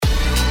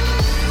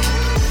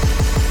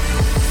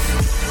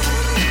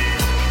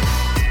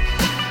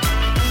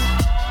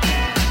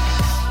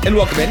And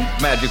welcome in,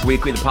 Magic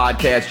Weekly, the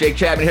podcast. Jake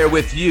Chapman here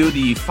with you,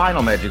 the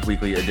final Magic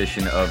Weekly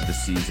edition of the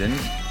season.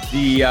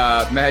 The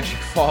Magic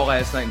fall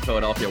last night in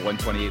Philadelphia,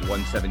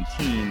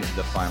 128-117,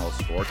 the final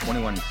score,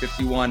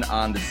 21-51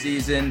 on the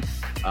season.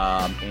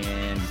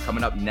 And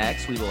coming up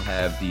next, we will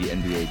have the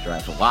NBA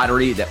Draft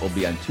Lottery. That will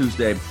be on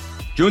Tuesday,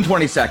 June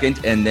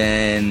 22nd. And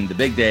then the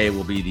big day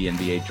will be the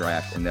NBA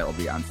Draft, and that will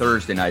be on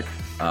Thursday night,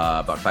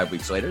 about 5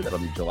 weeks later. That'll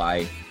be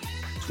July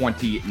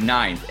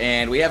 29th.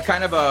 And we have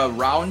kind of a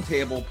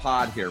roundtable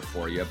pod here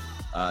for you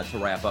to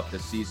wrap up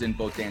this season.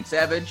 Both Dan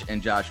Savage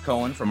and Josh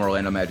Cohen from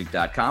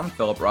OrlandoMagic.com.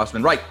 Philip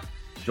Rossman-Wright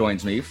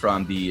joins me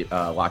from the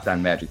Locked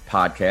On Magic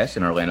podcast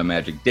and Orlando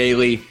Magic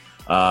Daily.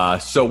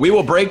 So we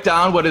will break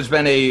down what has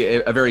been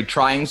a very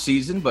trying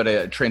season, but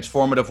a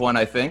transformative one,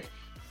 I think,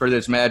 for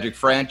this Magic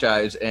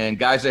franchise. And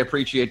guys, I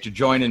appreciate you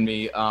joining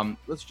me.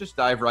 Let's just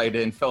dive right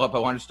in. Philip, I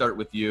want to start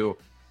with you.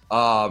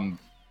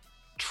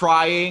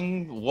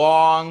 Trying,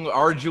 long,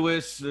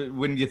 arduous,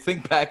 when you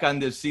think back on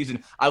this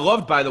season. I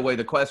loved, by the way,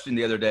 the question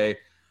the other day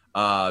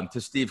to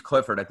Steve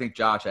Clifford. I think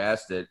Josh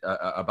asked it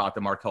about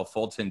the Markelle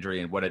Fultz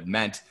injury and what it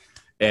meant.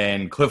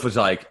 And Cliff was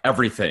like,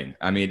 everything.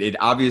 I mean, it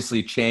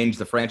obviously changed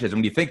the franchise. And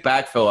when you think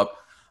back, Philip,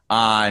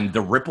 on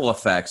the ripple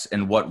effects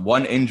and what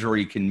one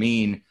injury can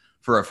mean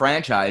for a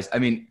franchise, I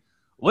mean,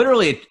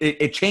 literally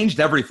it changed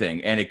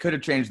everything. And it could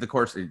have changed the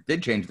course. It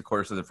did change the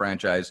course of the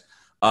franchise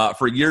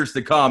for years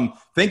to come.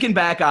 Thinking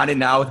back on it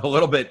now with a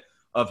little bit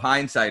of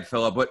hindsight,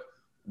 Philip,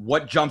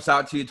 what jumps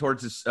out to you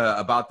towards this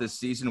about this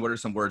season? What are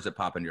some words that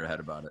pop into your head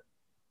about it?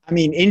 I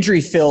mean,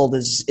 injury filled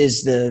is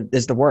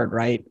the word,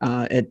 right?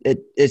 It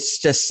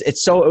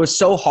was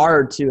so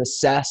hard to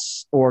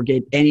assess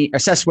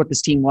what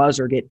this team was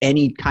or get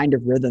any kind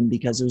of rhythm,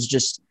 because it was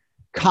just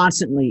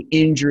constantly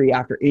injury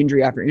after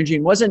injury after injury.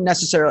 It wasn't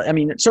necessarily, I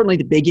mean, certainly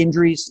the big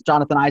injuries,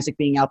 Jonathan Isaac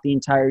being out the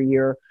entire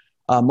year,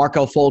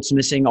 Markelle Fultz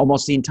missing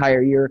almost the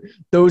entire year.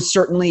 Those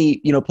certainly,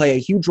 play a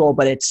huge role,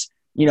 but it's,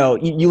 you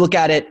look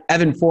at it,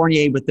 Evan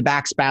Fournier with the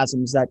back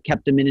spasms that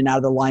kept him in and out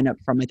of the lineup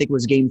from, I think it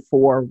was game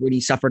 4 when he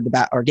suffered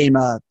game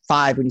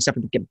 5 when he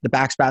suffered the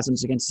back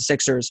spasms against the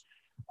Sixers.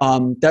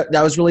 That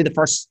was really the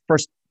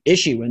first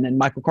issue. And then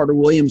Michael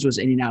Carter-Williams was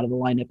in and out of the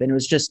lineup. And it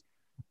was just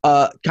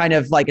kind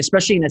of like,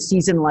 especially in a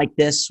season like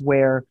this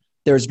where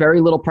there's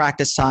very little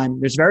practice time,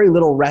 there's very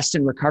little rest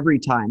and recovery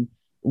time.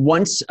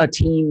 Once a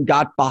team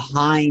got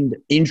behind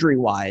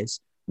injury-wise,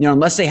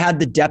 unless they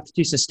had the depth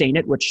to sustain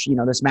it, which,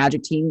 this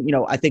Magic team,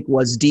 I think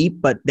was deep,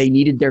 but they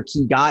needed their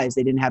key guys.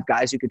 They didn't have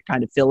guys who could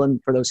kind of fill in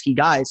for those key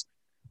guys.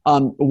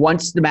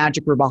 Once the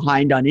Magic were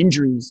behind on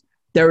injuries,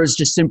 there was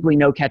just simply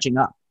no catching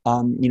up.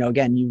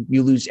 Again,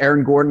 you lose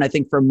Aaron Gordon, I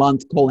think, for a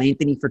month, Cole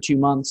Anthony for 2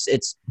 months.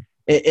 It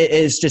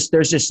is just,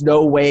 there's just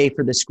no way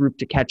for this group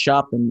to catch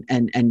up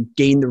and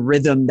gain the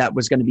rhythm that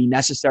was going to be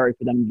necessary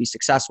for them to be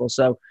successful.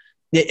 So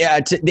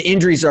the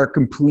injuries are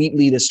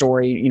completely the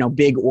story,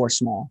 big or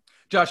small.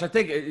 Josh, I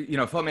think,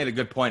 Phil made a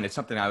good point. It's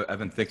something I've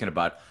been thinking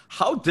about.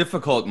 How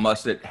difficult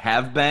must it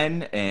have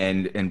been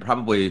and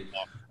probably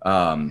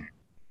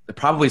it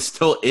probably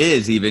still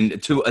is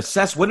even to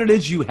assess what it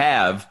is you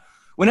have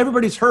when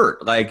everybody's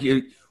hurt? Like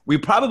we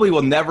probably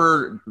will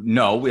never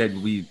know.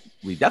 We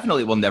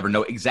definitely will never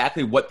know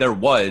exactly what there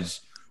was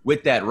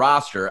with that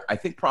roster. I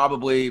think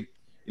probably,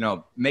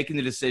 making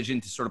the decision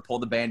to sort of pull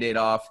the Band-Aid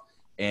off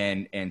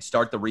and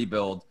start the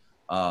rebuild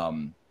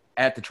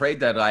at the trade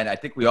deadline. I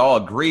think we all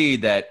agree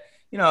that,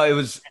 it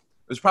was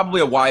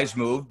probably a wise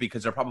move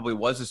because there probably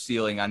was a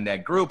ceiling on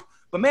that group.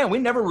 But, man, we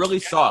never really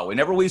saw it. We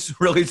never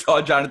really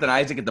saw Jonathan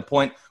Isaac at the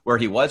point where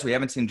he was. We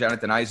haven't seen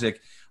Jonathan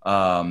Isaac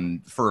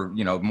for,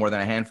 more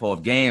than a handful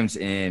of games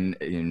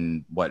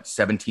in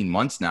 17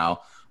 months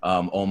now,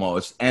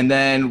 almost. And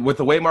then with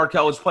the way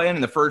Markelle was playing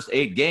in the first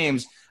 8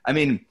 games, I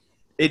mean,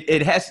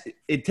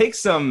 it takes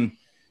some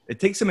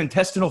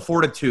intestinal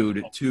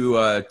fortitude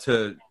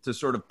to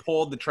sort of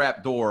pull the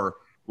trap door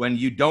when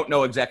you don't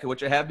know exactly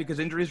what you have because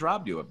injuries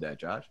robbed you of that,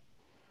 Josh.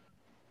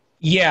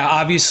 Yeah,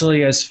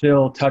 obviously, as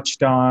Phil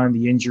touched on,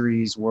 the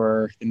injuries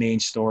were the main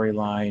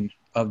storyline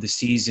of the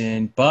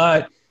season.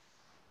 But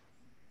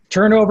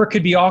turnover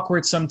could be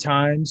awkward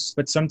sometimes,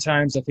 but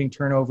sometimes I think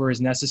turnover is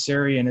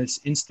necessary. In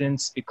this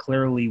instance, it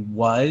clearly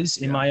was,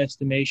 in my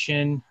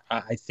estimation.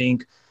 I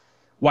think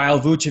while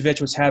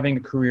Vucevic was having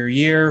a career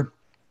year,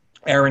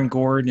 Aaron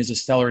Gordon is a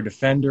stellar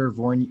defender.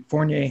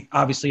 Fournier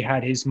obviously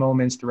had his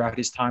moments throughout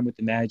his time with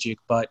the Magic,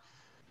 but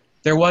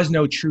there was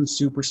no true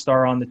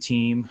superstar on the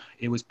team.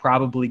 It was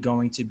probably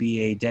going to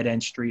be a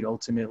dead-end street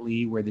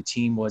ultimately, where the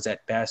team was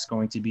at best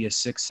going to be a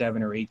 6,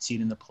 7, or 8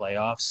 seed in the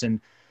playoffs.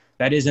 And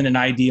that isn't an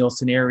ideal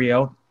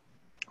scenario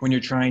when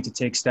you're trying to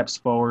take steps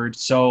forward.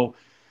 So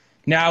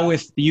now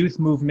with the youth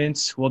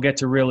movements, we'll get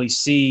to really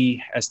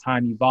see as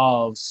time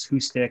evolves who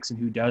sticks and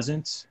who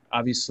doesn't.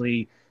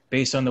 Obviously,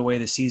 based on the way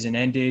the season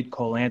ended,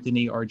 Cole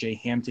Anthony, RJ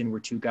Hampton were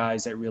 2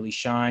 guys that really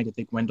shined. I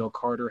think Wendell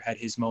Carter had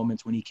his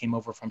moments when he came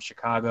over from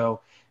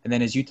Chicago. And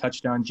then as you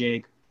touched on,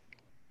 Jake,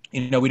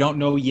 we don't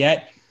know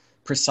yet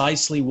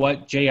precisely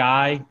what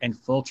J.I. and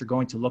Fultz are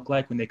going to look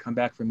like when they come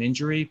back from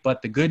injury.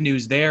 But the good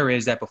news there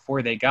is that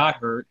before they got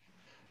hurt,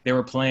 they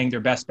were playing their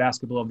best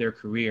basketball of their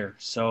career.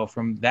 So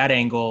from that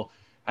angle,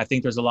 I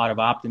think there's a lot of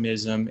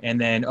optimism. And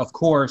then, of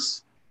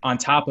course, on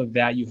top of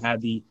that, you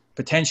have the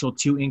potential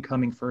 2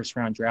 incoming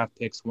first-round draft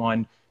picks,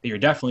 one that you're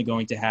definitely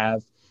going to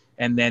have,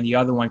 and then the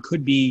other one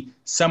could be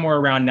somewhere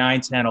around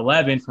 9, 10,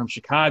 11 from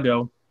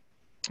Chicago,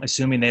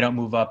 assuming they don't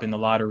move up in the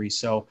lottery.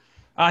 So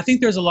I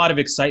think there's a lot of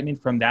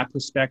excitement from that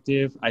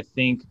perspective. I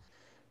think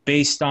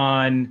based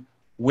on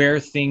where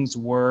things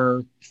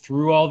were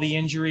through all the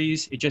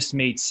injuries, it just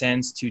made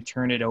sense to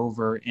turn it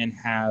over and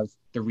have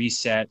the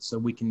reset so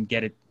we can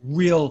get a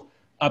real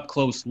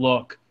up-close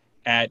look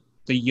at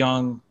the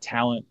young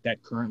talent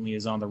that currently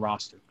is on the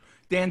roster.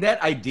 Dan,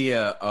 that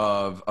idea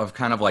of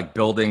kind of like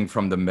building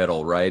from the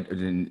middle, right?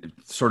 And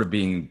sort of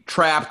being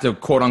trapped,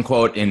 quote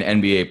unquote, in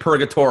NBA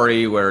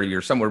purgatory, where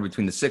you're somewhere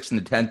between the 6th and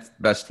the 10th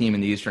best team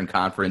in the Eastern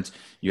Conference.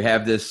 You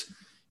have this,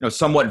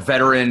 somewhat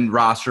veteran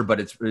roster, but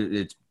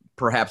it's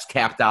perhaps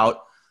capped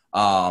out.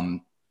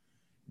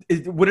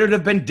 Would it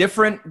have been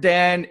different,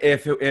 Dan,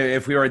 if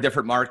we were a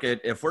different market?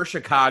 If we're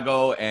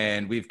Chicago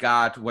and we've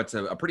got what's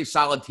a pretty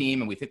solid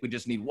team and we think we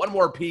just need one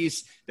more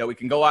piece that we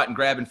can go out and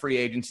grab in free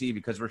agency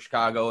because we're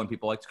Chicago and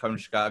people like to come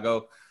to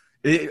Chicago,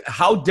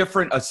 how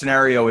different a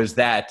scenario is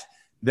that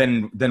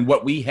than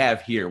what we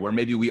have here, where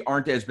maybe we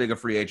aren't as big a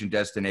free agent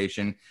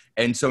destination?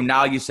 And so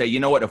now you say, you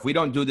know what, if we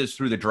don't do this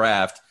through the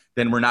draft,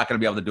 then we're not going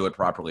to be able to do it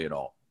properly at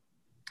all.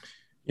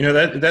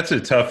 That's a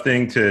tough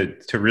thing to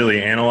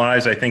really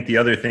analyze. I think the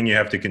other thing you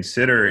have to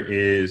consider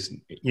is,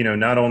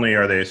 not only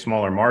are they a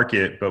smaller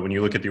market, but when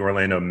you look at the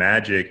Orlando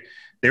Magic,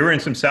 they were in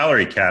some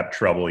salary cap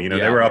trouble.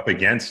 They were up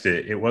against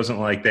it. It wasn't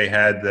like they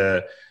had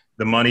the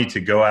money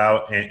to go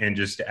out and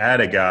just add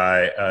a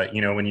guy.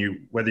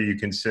 Whether you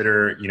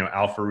consider,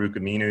 Al-Farouq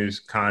Aminu's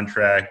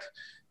contract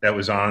that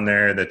was on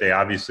there that they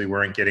obviously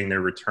weren't getting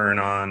their return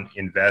on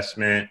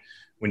investment.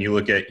 When you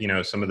look at,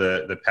 some of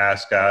the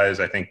past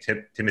guys, I think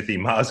Timothy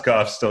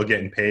Mozgov's still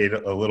getting paid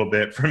a little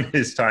bit from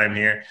his time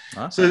here.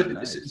 So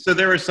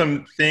there were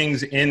some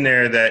things in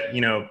there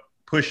that,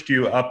 pushed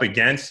you up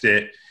against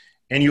it.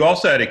 And you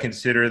also had to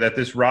consider that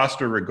this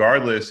roster,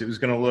 regardless, it was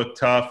going to look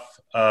tough,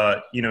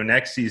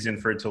 next season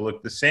for it to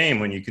look the same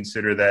when you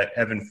consider that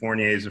Evan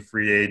Fournier is a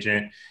free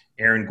agent,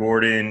 Aaron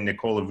Gordon,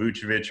 Nikola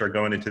Vucevic are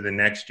going into the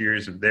next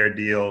years of their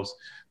deals.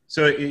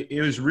 So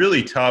it was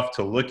really tough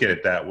to look at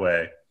it that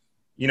way.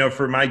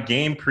 For my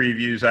game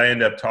previews, I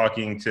end up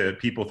talking to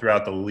people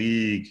throughout the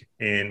league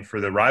and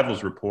for the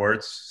Rivals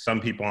reports,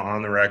 some people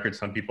on the record,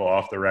 some people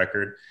off the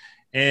record.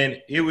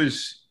 And it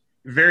was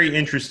very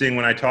interesting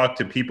when I talked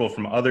to people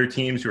from other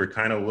teams who are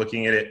kind of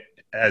looking at it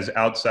as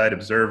outside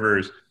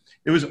observers.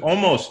 It was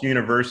almost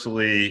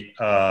universally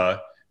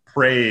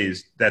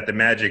praised that the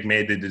Magic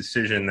made the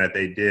decision that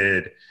they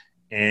did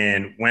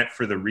and went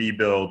for the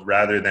rebuild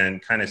rather than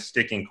kind of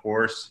sticking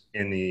course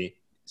in the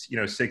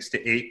 6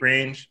 to 8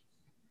 range.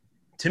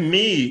 To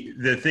me,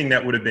 the thing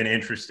that would have been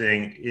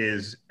interesting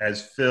is,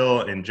 as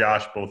Phil and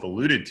Josh both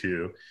alluded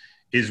to,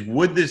 is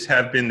would this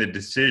have been the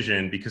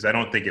decision, because I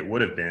don't think it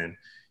would have been,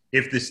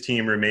 if this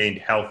team remained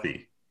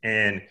healthy.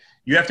 And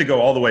you have to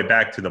go all the way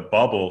back to the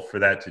bubble for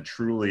that to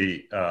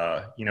truly,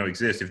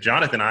 exist. If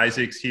Jonathan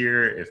Isaac's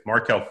here, if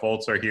Markelle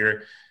Fultz are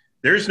here,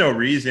 there's no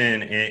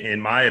reason, in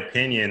my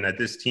opinion, that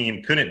this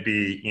team couldn't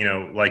be,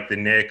 like the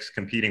Knicks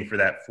competing for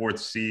that 4th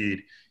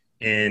seed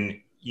in,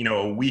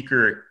 a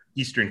weaker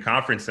Eastern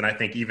Conference than I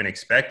think even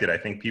expected. I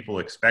think people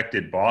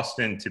expected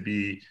Boston to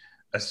be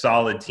a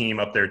solid team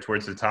up there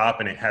towards the top,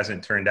 and it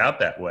hasn't turned out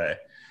that way.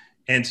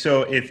 And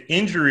so if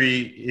injury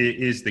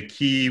is the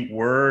key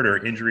word,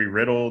 or injury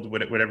riddled,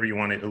 whatever you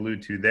want to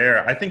allude to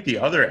there, I think the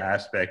other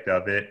aspect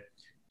of it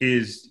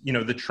is,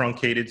 the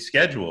truncated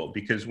schedule.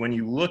 Because when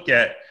you look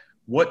at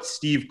what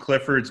Steve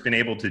Clifford's been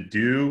able to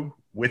do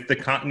with the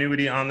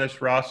continuity on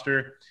this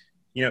roster,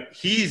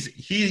 he's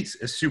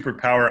a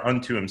superpower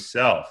unto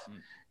himself.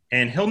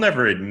 And he'll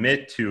never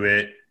admit to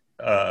it.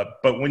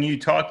 But when you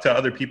talk to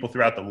other people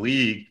throughout the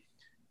league,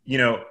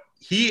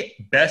 he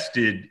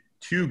bested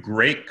 2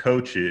 great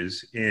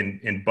coaches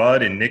in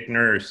Bud and Nick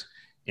Nurse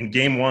in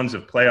game 1s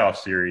of playoff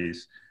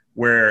series,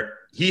 where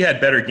he had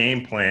better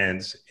game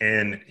plans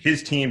and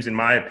his teams, in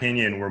my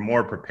opinion, were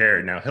more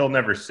prepared. Now, he'll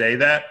never say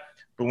that,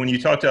 but when you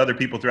talk to other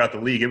people throughout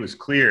the league, it was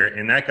clear.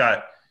 And that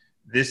got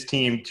this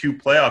team 2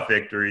 playoff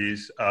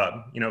victories,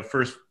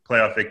 first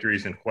playoff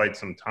victories in quite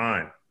some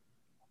time.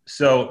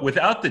 So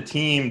without the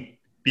team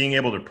being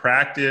able to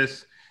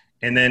practice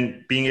and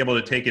then being able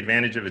to take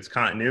advantage of its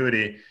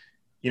continuity,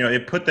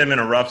 it put them in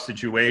a rough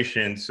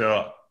situation.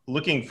 So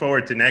looking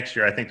forward to next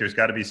year, I think there's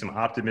got to be some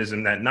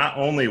optimism that not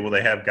only will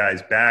they have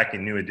guys back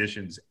and new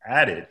additions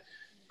added,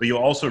 but you'll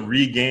also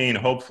regain,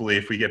 hopefully,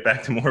 if we get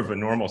back to more of a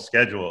normal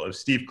schedule, of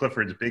Steve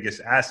Clifford's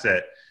biggest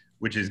asset,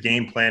 which is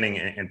game planning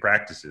and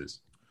practices.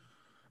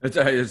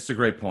 It's a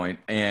great point.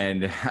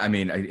 And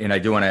I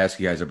do want to ask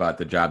you guys about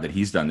the job that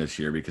he's done this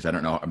year, because I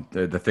don't know,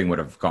 the thing would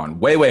have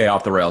gone way, way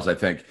off the rails, I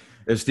think,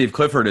 if Steve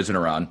Clifford isn't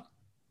around.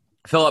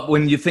 Philip,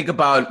 when you think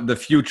about the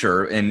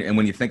future and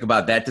when you think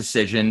about that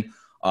decision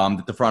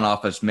that the front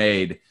office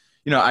made,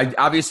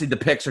 obviously the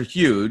picks are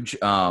huge.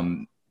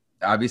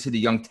 obviously the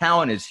young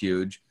talent is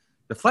huge.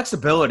 The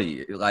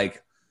flexibility,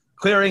 like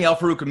clearing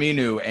Al-Farouq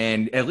Aminu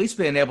and at least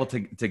being able to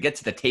get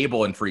to the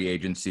table in free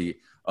agency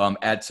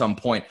at some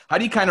point. How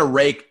do you kind of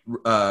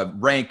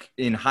rank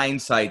in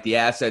hindsight the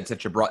assets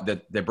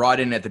that they brought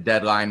in at the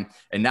deadline,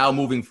 and now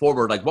moving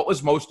forward? Like, what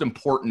was most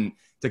important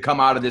to come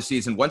out of this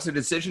season? Once the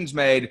decision's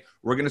made,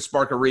 we're going to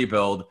spark a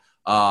rebuild.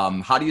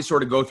 How do you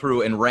sort of go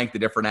through and rank the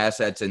different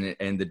assets and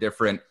the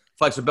different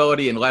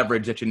flexibility and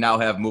leverage that you now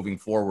have moving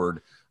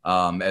forward,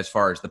 as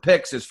far as the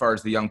picks, as far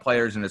as the young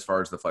players, and as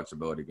far as the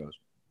flexibility goes?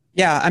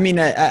 Yeah, I mean,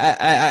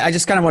 I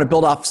just kind of want to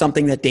build off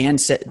something that Dan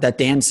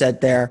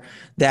said there,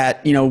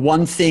 that,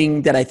 one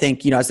thing that I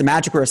think, as the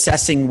Magic were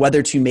assessing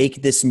whether to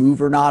make this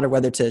move or not, or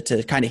whether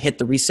to kind of hit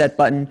the reset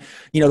button,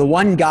 the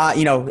one guy,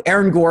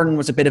 Aaron Gordon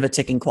was a bit of a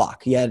ticking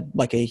clock. He had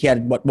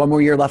one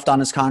more year left on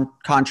his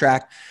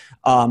contract.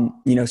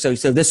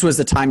 So this was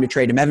the time to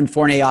trade him. Evan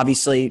Fournier,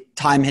 obviously,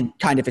 time had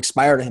kind of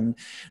expired to him.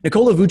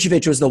 Nikola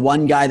Vucevic was the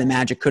one guy the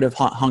Magic could have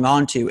hung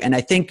on to. And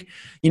I think,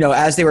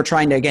 as they were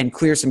trying to, again,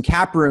 clear some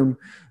cap room,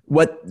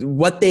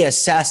 what they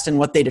assessed and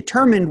what they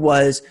determined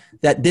was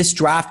that this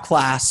draft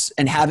class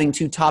and having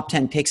 2 top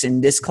 10 picks in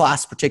this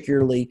class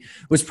particularly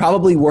was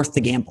probably worth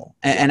the gamble.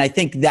 And I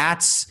think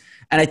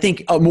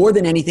more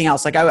than anything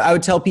else, like I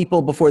would tell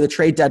people before the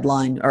trade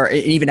deadline, or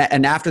even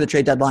and after the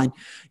trade deadline,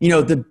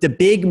 the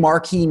big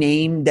marquee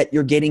name that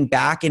you're getting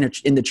back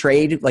in the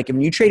trade, like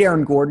when you trade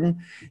Aaron Gordon,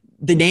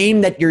 the name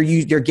that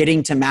you're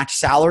getting to match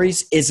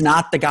salaries is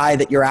not the guy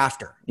that you're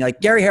after. Like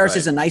Gary Harris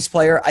is a nice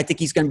player. I think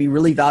he's going to be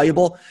really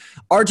valuable.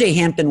 RJ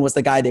Hampton was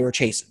the guy they were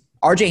chasing.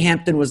 RJ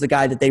Hampton was the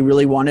guy that they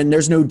really wanted. And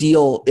there's no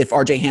deal if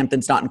RJ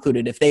Hampton's not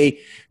included. If they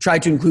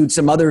tried to include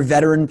some other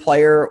veteran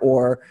player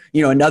or,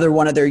 another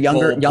one of their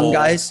young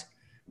guys.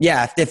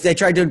 Yeah. If they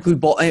tried to include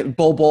Bol,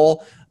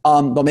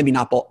 well, maybe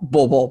not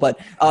Bol, but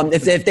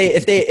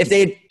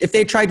if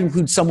they tried to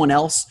include someone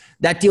else,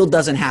 that deal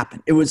doesn't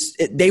happen.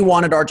 They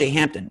wanted RJ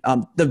Hampton.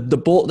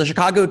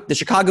 The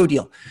Chicago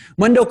deal.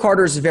 Wendell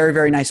Carter is a very,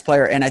 very nice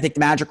player, and I think the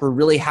Magic were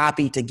really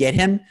happy to get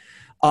him.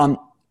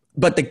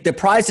 But the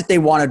prize that they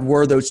wanted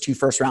were those 2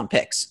 first-round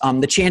picks.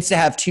 The chance to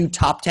have 2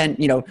 top 10,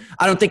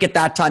 I don't think at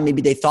that time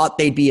maybe they thought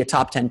they'd be a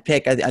top 10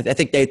 pick. I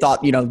think they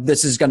thought,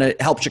 this is going to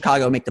help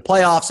Chicago make the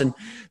playoffs, and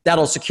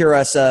that'll secure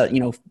us,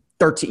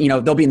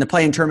 13, they'll be in the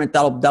play-in tournament.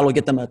 That'll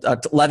get them a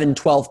 11,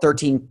 12,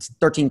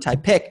 13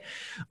 type pick.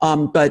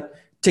 But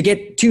to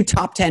get 2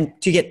 top 10,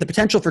 to get the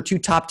potential for 2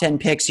 top 10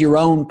 picks, your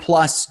own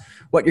plus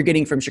what you're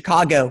getting from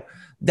Chicago,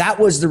 that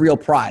was the real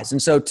prize.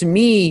 And so to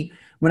me,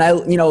 when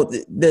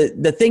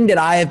the thing that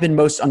I have been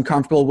most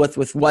uncomfortable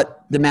with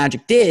what the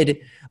Magic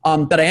did,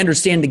 but I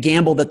understand the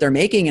gamble that they're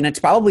making, and it's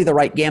probably the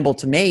right gamble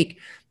to make,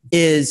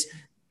 is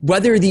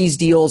whether these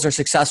deals are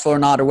successful or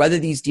not, or whether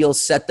these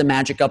deals set the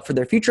Magic up for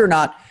their future or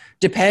not,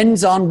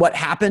 depends on what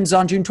happens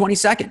on June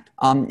 22nd.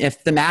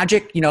 If the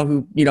Magic,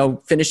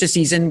 who finish the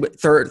season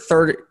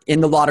third in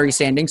the lottery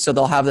standings, so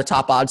they'll have the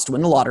top odds to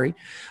win the lottery.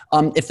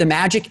 If the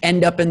Magic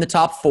end up in the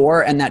top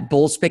 4 and that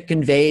Bulls pick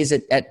conveys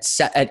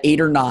at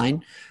 8 or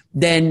 9,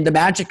 then the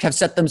Magic have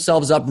set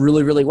themselves up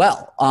really, really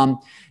well.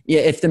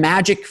 If the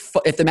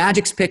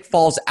Magic's pick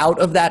falls out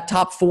of that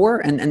top 4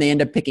 and they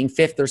end up picking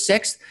 5th or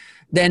 6th,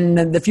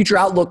 then the future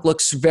outlook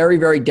looks very,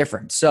 very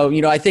different. So,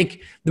 I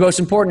think the most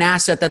important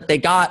asset that they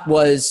got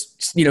was,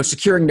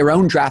 securing their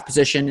own draft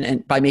position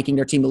and by making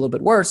their team a little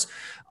bit worse.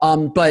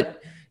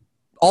 But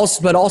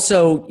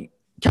also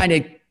kind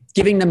of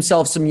giving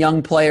themselves some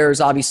young players,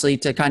 obviously,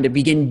 to kind of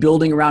begin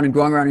building around and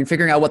growing around and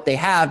figuring out what they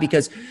have,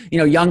 because,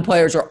 young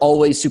players are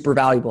always super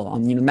valuable.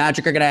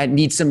 Magic are going to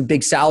need some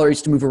big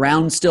salaries to move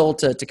around still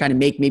to kind of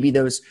make maybe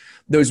those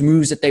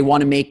moves that they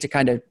want to make to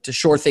kind of to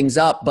shore things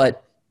up.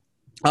 But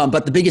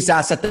the biggest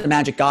asset that the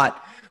Magic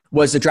got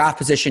was the draft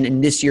position in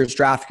this year's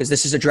draft, because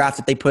this is a draft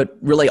that they put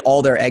really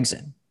all their eggs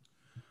in.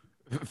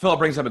 Phil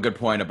brings up a good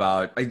point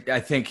about, I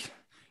think,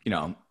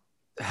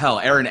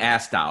 Aaron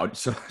asked out,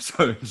 so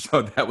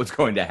that was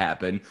going to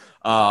happen.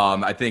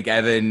 I think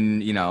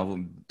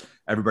Evan,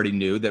 everybody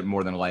knew that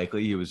more than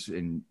likely he was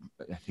in,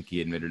 I think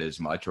he admitted as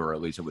much, or at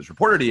least it was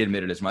reported he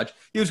admitted as much.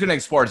 He was going to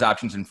explore his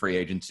options in free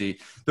agency.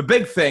 The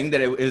big thing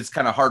that it is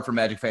kind of hard for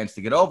Magic fans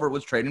to get over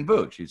was trading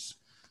Vooch. He's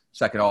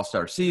second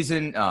All-Star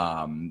season.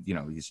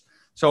 He's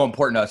so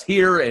important to us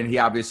here, and he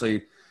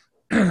obviously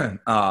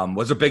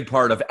was a big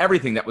part of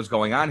everything that was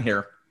going on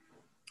here.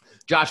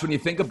 Josh, when you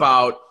think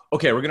about,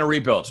 okay, we're going to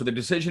rebuild. So the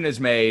decision is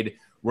made.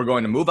 We're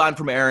going to move on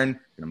from Aaron.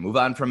 We're going to move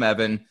on from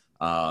Evan,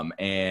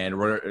 and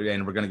we're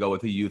going to go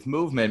with the youth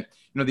movement.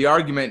 The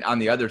argument on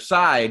the other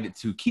side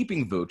to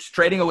keeping Vooch,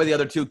 trading away the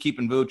other 2,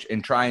 keeping Vooch,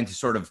 and trying to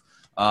sort of,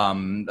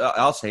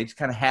 I'll say, just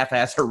kind of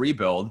half-ass a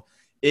rebuild,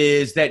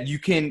 is that you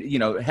can,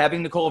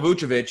 having Nikola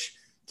Vucevic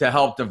to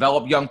help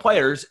develop young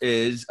players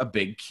is a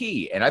big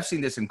key. And I've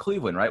seen this in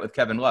Cleveland, right, with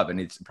Kevin Love. And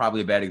it's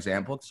probably a bad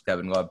example because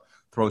Kevin Love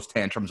throws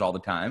tantrums all the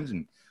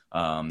time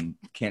and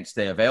can't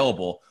stay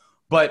available.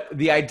 But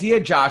the idea,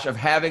 Josh, of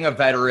having a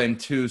veteran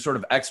to sort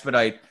of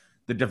expedite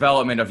the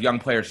development of young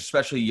players,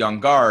 especially young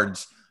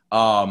guards,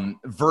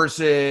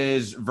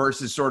 versus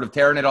sort of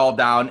tearing it all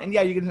down. And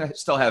yeah, you can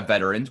still have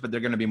veterans, but they're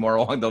going to be more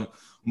along the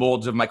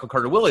molds of Michael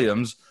Carter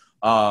Williams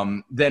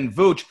than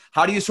Vooch.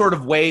 How do you sort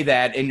of weigh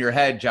that in your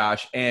head,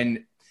 Josh?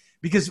 And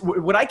because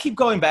what I keep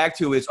going back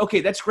to is,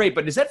 okay, that's great,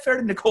 but is that fair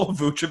to Nikola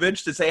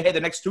Vucevic to say, hey, the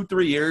next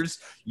 2-3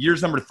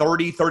 years number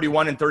 30,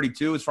 31, and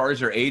 32, as far as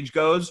their age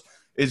goes,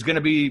 is going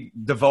to be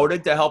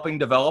devoted to helping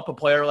develop a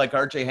player like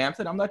RJ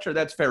Hampton? I'm not sure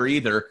that's fair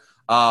either.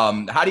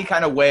 How do you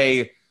kind of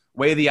weigh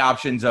the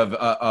options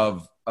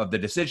of the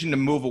decision to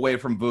move away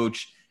from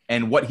Vooch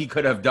and what he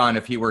could have done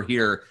if he were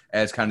here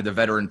as kind of the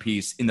veteran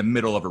piece in the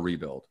middle of a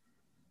rebuild?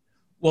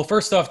 Well,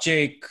 first off,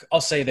 Jake, I'll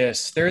say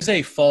this. There's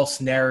a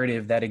false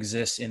narrative that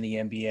exists in the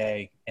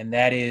NBA, and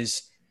that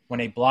is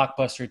when a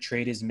blockbuster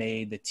trade is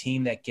made, the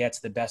team that gets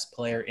the best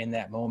player in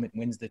that moment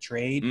wins the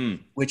trade,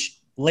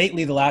 which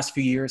lately the last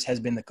few years has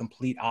been the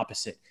complete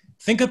opposite.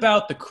 Think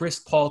about the Chris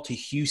Paul to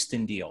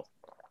Houston deal,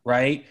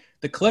 right?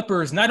 The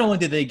Clippers, not only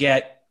did they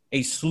get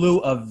a slew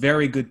of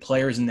very good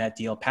players in that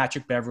deal,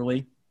 Patrick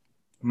Beverley,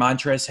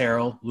 Montrezl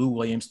Harrell, Lou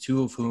Williams,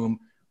 two of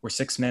whom were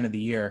Sixth Men of the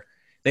Year.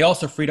 They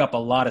also freed up a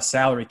lot of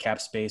salary cap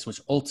space,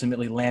 which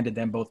ultimately landed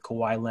them both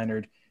Kawhi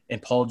Leonard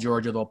and Paul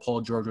George, although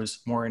Paul George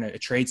was more in a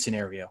trade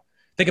scenario.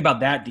 Think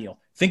about that deal.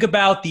 Think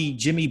about the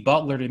Jimmy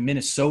Butler to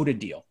Minnesota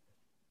deal,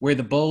 where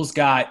the Bulls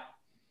got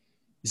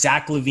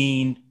Zach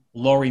LaVine,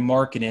 Lauri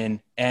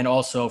Markkanen, and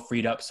also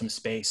freed up some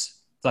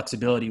space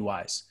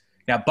flexibility-wise.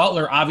 Now,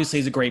 Butler obviously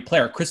is a great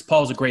player. Chris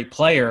Paul is a great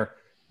player,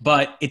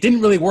 but it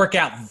didn't really work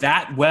out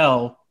that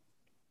well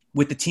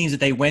with the teams that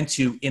they went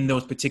to in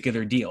those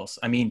particular deals.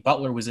 I mean,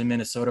 Butler was in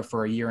Minnesota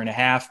for a year and a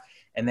half,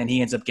 and then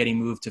he ends up getting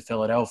moved to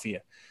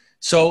Philadelphia.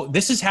 So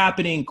this is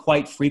happening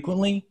quite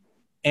frequently,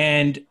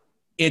 and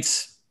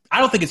I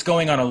don't think it's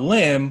going on a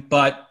limb,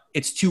 but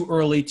it's too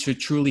early to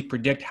truly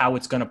predict how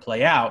it's going to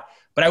play out.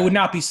 But I would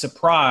not be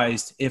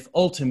surprised if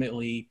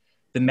ultimately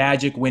the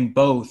Magic win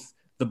both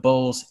the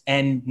Bulls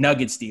and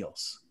Nuggets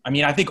deals. I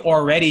mean, I think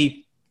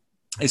already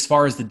as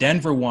far as the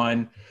Denver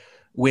one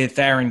with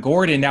Aaron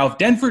Gordon, now if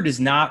Denver does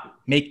not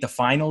make the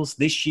finals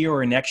this year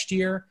or next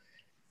year,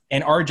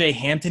 and RJ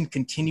Hampton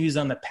continues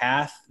on the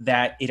path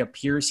that it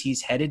appears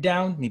he's headed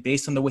down, I mean,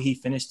 based on the way he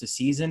finished the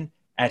season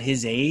at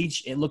his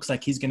age, it looks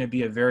like he's going to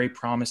be a very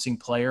promising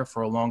player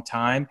for a long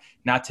time,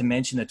 not to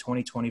mention the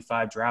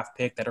 2025 draft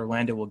pick that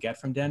Orlando will get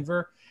from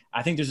Denver.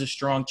 I think there's a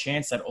strong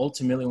chance that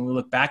ultimately when we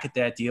look back at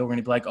that deal, we're going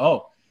to be like,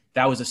 oh,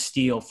 that was a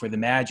steal for the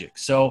Magic.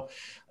 So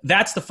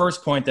that's the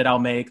first point that I'll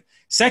make.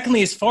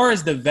 Secondly, as far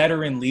as the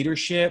veteran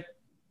leadership,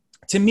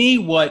 to me,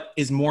 what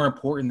is more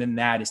important than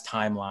that is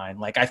timeline.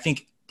 Like, I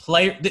think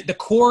the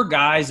core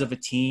guys of a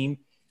team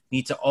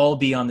need to all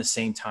be on the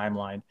same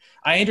timeline.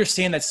 I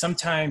understand that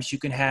sometimes you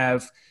can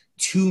have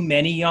too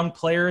many young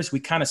players. We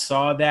kind of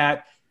saw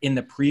that in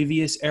the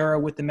previous era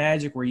with the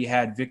Magic, where you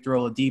had Victor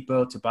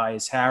Oladipo,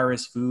 Tobias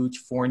Harris, Vooch,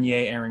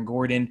 Fournier, Aaron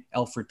Gordon,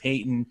 Elfrid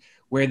Payton,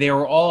 where they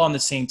were all on the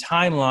same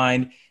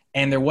timeline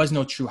and there was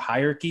no true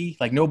hierarchy.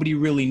 Like, nobody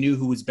really knew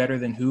who was better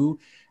than who.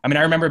 I mean,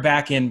 I remember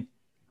back in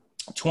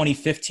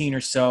 2015 or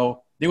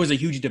so, there was a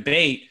huge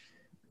debate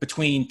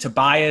between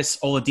Tobias,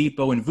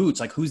 Oladipo, and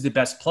Vooch, like who's the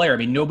best player. I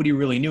mean, nobody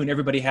really knew and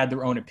everybody had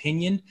their own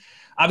opinion.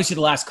 Obviously,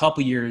 the last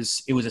couple of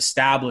years, it was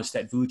established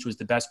that Vooch was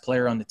the best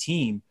player on the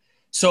team.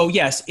 So,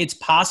 yes, it's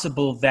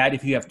possible that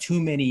if you have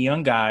too many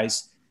young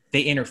guys,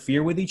 they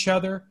interfere with each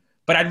other.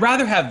 But I'd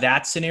rather have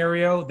that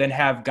scenario than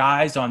have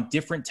guys on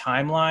different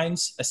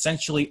timelines,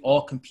 essentially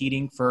all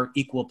competing for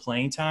equal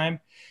playing time.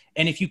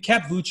 And if you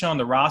kept Vooch on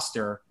the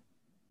roster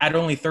at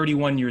only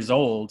 31 years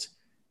old,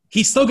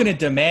 he's still going to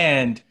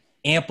demand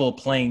ample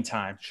playing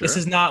time. Sure. This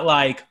is not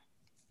like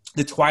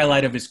the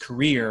twilight of his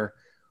career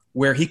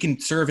where he can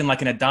serve in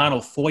like an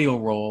Adonal Foyle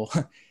role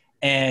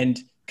and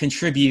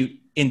contribute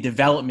in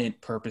development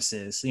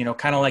purposes, you know,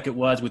 kind of like it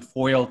was with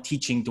Foyle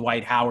teaching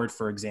Dwight Howard,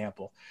 for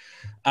example.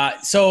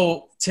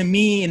 So to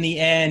me, in the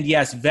end,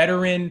 yes,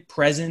 veteran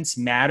presence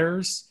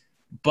matters,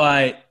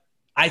 but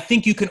I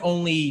think you can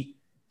only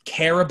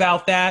care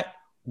about that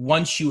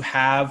once you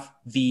have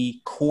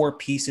the core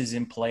pieces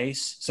in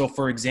place. So,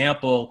 for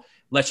example,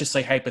 let's just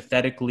say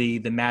hypothetically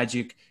the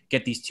Magic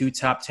get these 2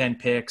 top 10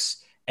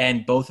 picks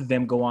and both of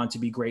them go on to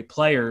be great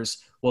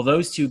players. Well,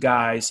 those two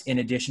guys, in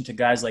addition to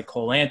guys like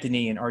Cole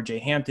Anthony and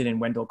RJ Hampton and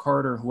Wendell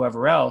Carter,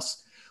 whoever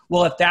else,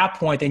 well, at that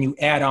point, then you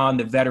add on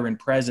the veteran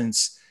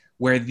presence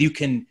where you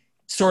can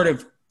sort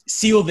of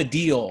seal the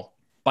deal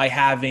by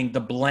having the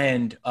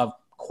blend of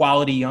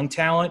quality young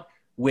talent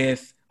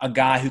with a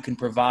guy who can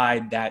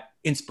provide that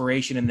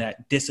inspiration and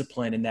that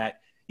discipline and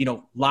that, you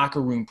know,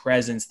 locker room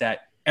presence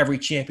that every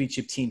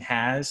championship team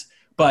has.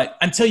 But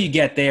until you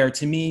get there,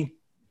 to me,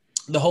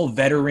 the whole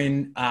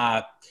veteran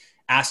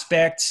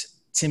aspect,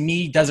 to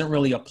me, doesn't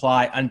really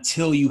apply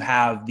until you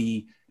have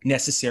the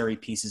necessary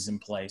pieces in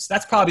place.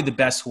 That's probably the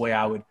best way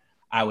I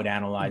would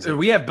analyze it.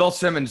 We have Bill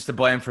Simmons to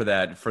blame for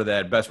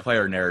that best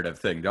player narrative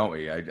thing, don't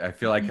we? I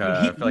feel like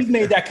he's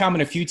made that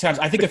comment a few times.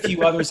 I think a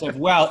few others have.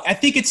 Well, I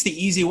think it's the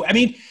easy way. I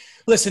mean,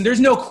 listen,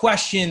 there's no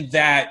question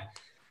that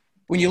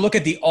when you look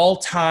at the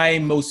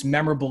all-time most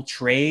memorable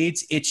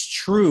trades, it's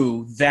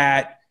true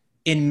that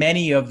in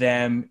many of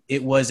them,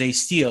 it was a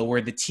steal where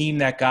the team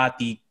that got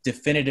the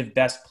definitive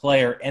best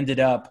player ended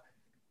up,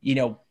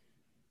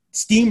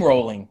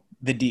 steamrolling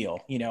the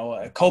deal.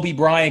 Kobe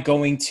Bryant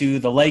going to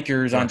the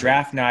Lakers on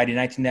draft night in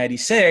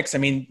 1996. I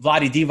mean,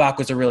 Vlade Divac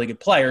was a really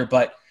good player,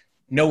 but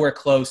nowhere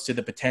close to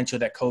the potential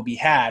that Kobe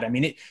had. I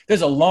mean,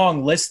 there's a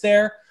long list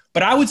there,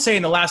 but I would say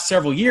in the last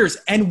several years,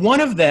 and one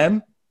of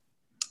them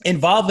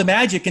involved the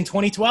Magic in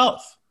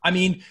 2012. I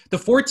mean, the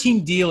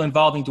 14 deal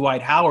involving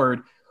Dwight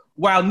Howard,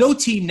 while no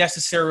team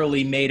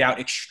necessarily made out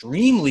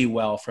extremely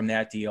well from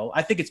that deal,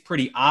 I think it's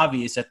pretty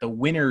obvious that the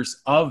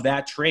winners of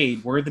that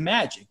trade were the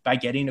Magic by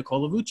getting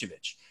Nikola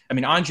Vucevic. I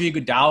mean, Andre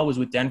Iguodala was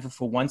with Denver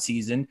for one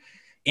season.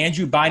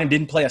 Andrew Bynum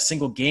didn't play a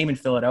single game in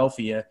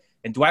Philadelphia,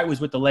 and Dwight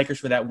was with the Lakers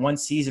for that one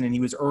season, and he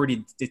was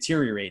already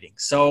deteriorating.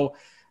 So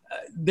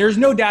there's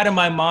no doubt in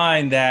my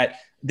mind that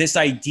this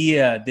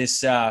idea,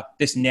 this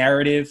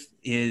narrative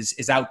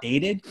is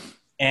outdated.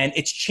 And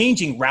it's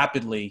changing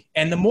rapidly.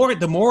 And the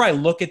more I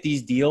look at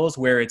these deals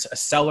where it's a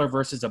seller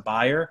versus a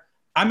buyer,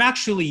 I'm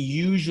actually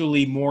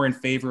usually more in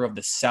favor of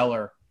the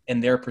seller in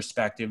their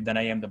perspective than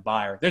I am the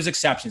buyer. There's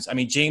exceptions. I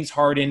mean, James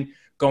Harden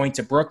going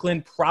to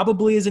Brooklyn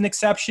probably is an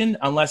exception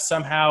unless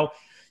somehow,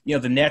 the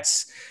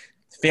Nets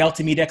fail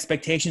to meet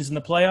expectations in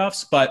the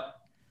playoffs.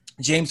 But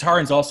James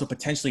Harden's also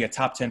potentially a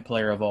top 10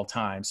 player of all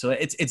time. So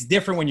it's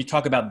different when you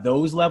talk about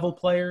those level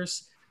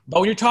players. But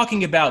when you're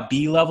talking about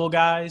B-level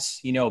guys,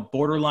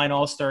 borderline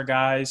all-star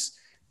guys,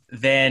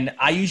 then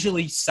I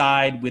usually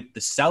side with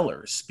the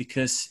sellers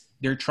because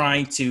they're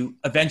trying to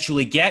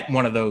eventually get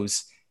one of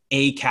those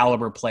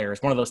A-caliber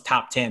players, one of those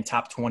top 10,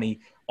 top 20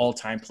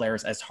 all-time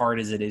players, as hard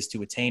as it is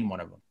to attain one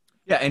of them.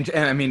 Yeah, and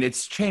I mean,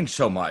 it's changed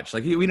so much.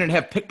 Like, we didn't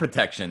have pick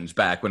protections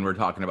back when we were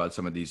talking about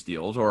some of these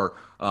deals or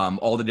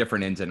all the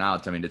different ins and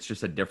outs. I mean, it's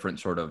just a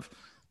different sort of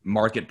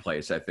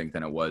marketplace, I think,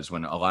 than it was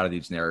when a lot of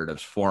these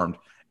narratives formed.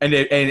 And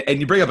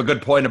you bring up a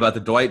good point about the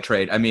Dwight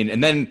trade. I mean,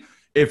 and then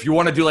if you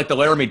want to do like the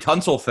Laramie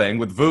Tunsil thing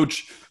with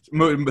Vooch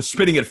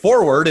spinning it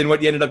forward and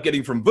what you ended up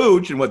getting from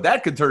Vooch and what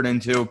that could turn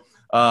into,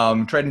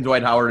 trading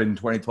Dwight Howard in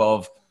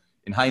 2012,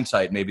 in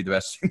hindsight, maybe the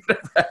best thing that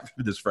ever happened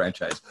to this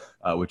franchise,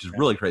 which is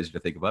really crazy to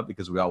think about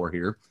because we all were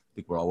here. I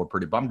think we all were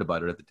pretty bummed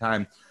about it at the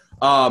time.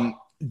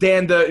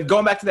 Dan,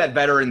 going back to that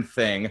veteran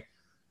thing,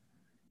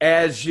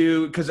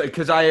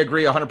 because I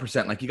agree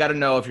 100%. Like, you got to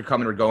know if you're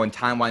coming or going.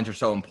 Timelines are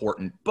so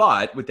important.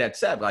 But with that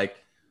said, and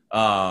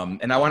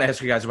I want to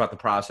ask you guys about the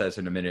process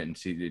in a minute and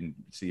see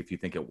if you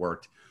think it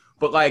worked.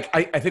 But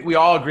I think we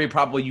all agree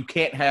probably you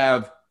can't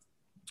have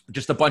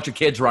just a bunch of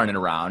kids running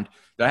around.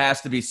 There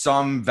has to be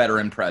some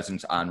veteran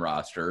presence on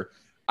roster.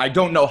 I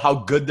don't know how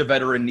good the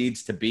veteran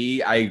needs to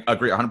be. I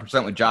agree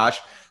 100% with Josh.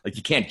 Like,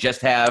 you can't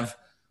just have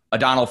a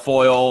Donald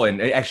Foyle, and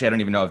actually, I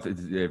don't even know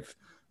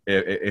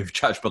if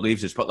Josh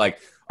believes this, but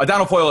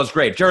Donald Foyle is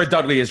great. Jared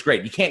Dudley is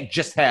great. You can't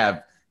just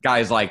have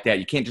guys like that.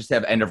 You can't just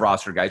have end of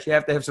roster guys. You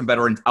have to have some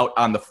veterans out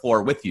on the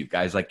floor with you.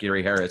 Guys like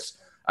Gary Harris,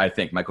 I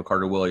think, Michael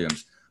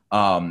Carter-Williams.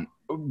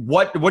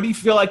 What do you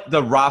feel like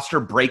the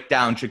roster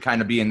breakdown should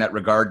kind of be in that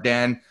regard,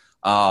 Dan?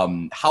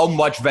 How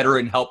much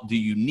veteran help do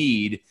you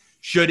need?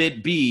 Should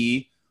it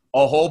be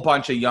a whole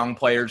bunch of young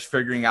players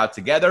figuring out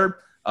together,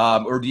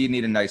 or do you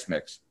need a nice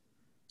mix?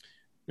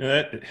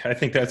 I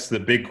think that's the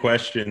big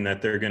question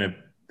that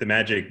the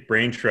Magic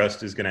Brain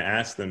Trust is going to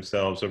ask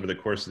themselves over the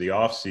course of the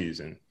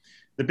offseason.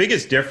 The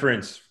biggest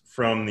difference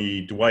from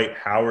the Dwight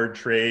Howard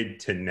trade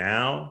to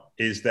now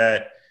is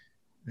that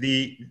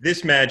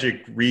this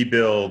Magic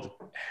rebuild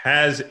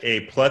has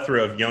a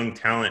plethora of young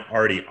talent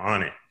already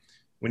on it.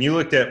 When you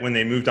looked at when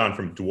they moved on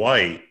from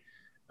Dwight,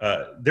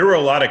 there were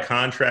a lot of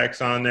contracts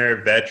on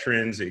there,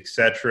 veterans, et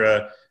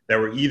cetera, that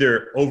were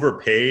either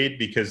overpaid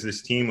because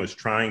this team was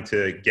trying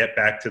to get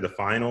back to the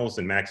finals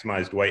and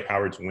maximize Dwight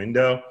Howard's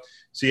window.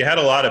 So you had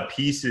a lot of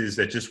pieces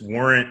that just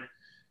weren't,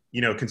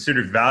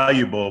 considered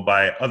valuable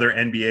by other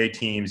NBA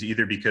teams,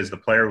 either because the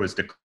player was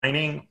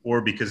declining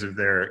or because of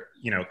their,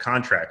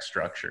 contract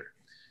structure.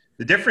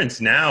 The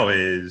difference now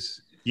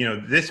is,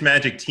 this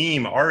Magic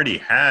team already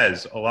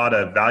has a lot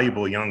of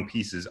valuable young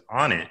pieces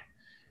on it.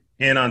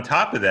 And on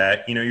top of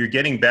that, you're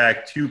getting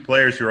back two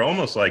players who are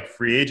almost like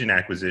free agent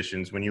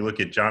acquisitions when you look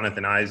at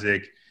Jonathan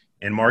Isaac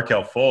and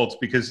Markelle Fultz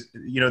because,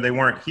 they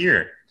weren't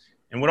here.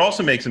 And what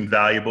also makes them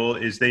valuable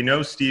is they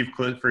know Steve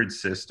Clifford's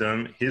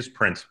system, his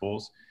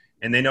principles,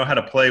 and they know how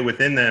to play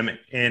within them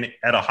and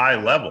at a high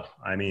level.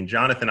 I mean,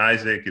 Jonathan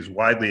Isaac is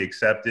widely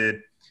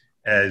accepted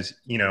as,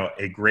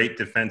 a great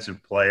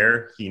defensive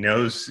player. He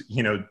knows,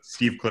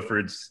 Steve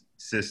Clifford's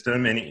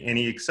system and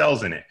he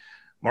excels in it.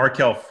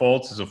 Markelle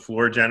Fultz as a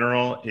floor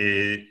general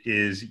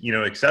is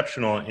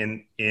exceptional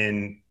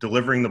in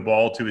delivering the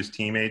ball to his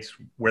teammates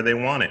where they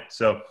want it.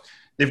 So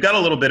they've got a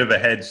little bit of a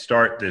head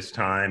start this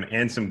time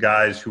and some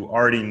guys who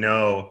already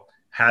know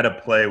how to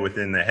play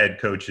within the head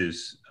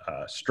coach's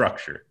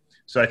structure.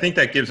 So I think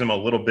that gives them a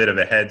little bit of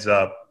a heads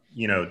up,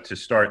 to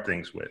start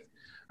things with.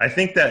 I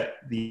think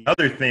that the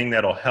other thing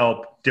that'll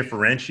help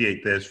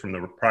differentiate this from the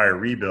prior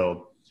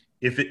rebuild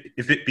if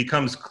it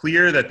becomes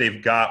clear that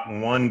they've got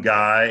one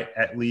guy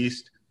at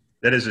least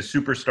that is a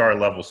superstar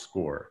level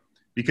scorer.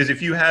 Because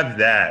if you have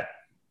that,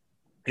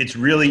 it's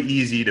really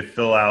easy to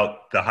fill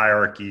out the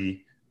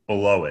hierarchy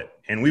below it.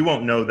 And we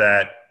won't know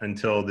that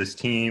until this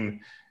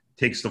team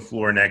takes the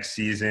floor next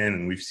season.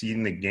 And we've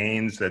seen the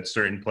gains that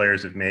certain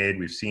players have made.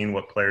 We've seen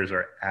what players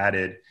are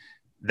added.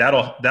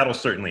 That'll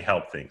certainly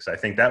help things. I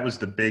think that was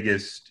the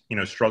biggest,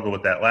 struggle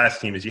with that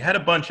last team is you had a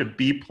bunch of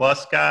B+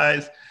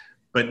 guys,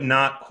 but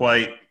not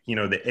quite,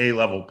 the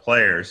A-level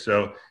players.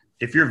 So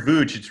if you're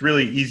Vooch, it's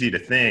really easy to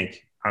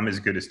think I'm as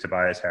good as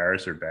Tobias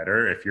Harris or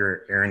better. If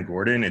you're Aaron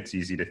Gordon, it's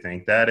easy to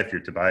think that. If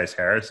you're Tobias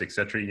Harris, et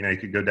cetera, you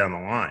could go down the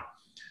line.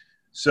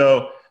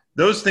 So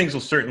those things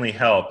will certainly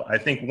help. I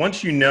think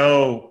once you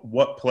know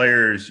what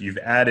players you've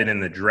added in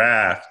the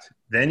draft,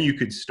 then you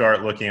could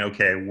start looking,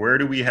 okay, where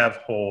do we have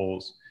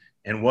holes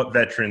and what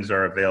veterans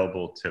are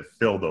available to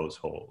fill those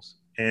holes?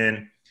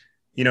 And,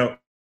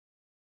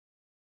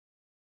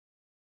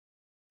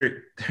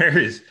 there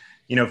is,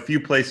 few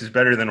places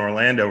better than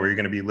Orlando where you're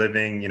going to be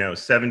living,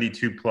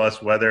 72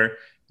 plus weather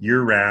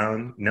year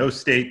round, no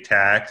state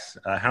tax.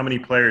 How many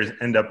players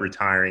end up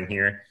retiring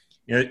here?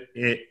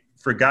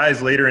 For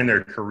guys later in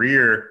their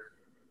career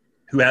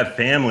who have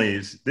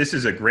families, this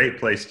is a great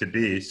place to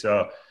be.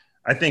 So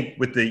I think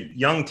with the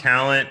young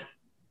talent,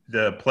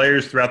 the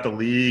players throughout the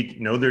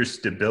league know there's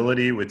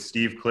stability with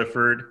Steve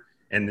Clifford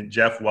and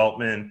Jeff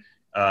Weltman.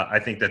 I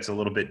think that's a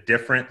little bit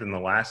different than the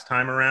last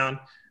time around.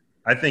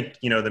 I think,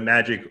 the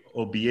Magic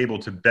will be able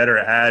to better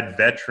add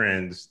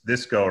veterans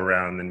this go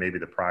around than maybe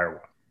the prior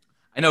one.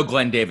 I know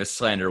Glenn Davis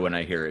slander when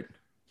I hear it.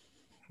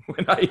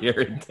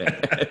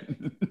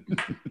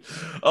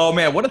 Oh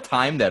man, what a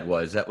time that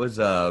was. That was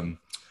a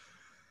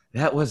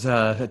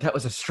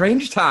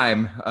strange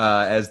time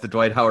as the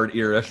Dwight Howard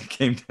era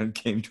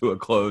came to a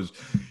close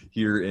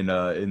here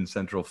in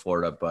Central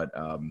Florida. But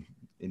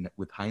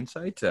with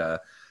hindsight, I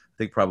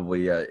think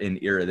probably an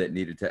era that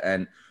needed to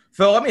end.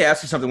 Phil, let me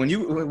ask you something.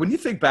 When you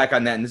think back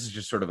on that, and this is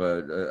just sort of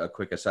a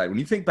quick aside, when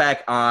you think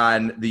back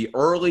on the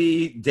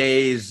early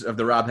days of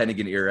the Rob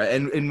Hennigan era,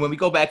 and when we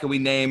go back and we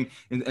name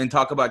and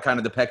talk about kind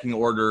of the pecking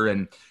order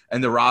and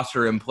the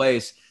roster in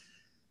place,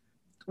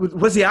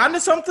 was he onto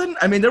something?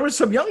 I mean, there was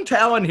some young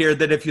talent here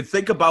that if you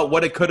think about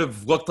what it could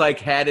have looked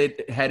like had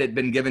it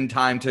been given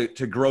time to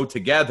grow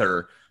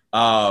together,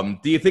 do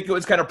you think it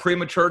was kind of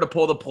premature to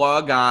pull the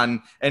plug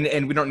on,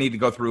 and we don't need to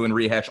go through and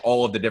rehash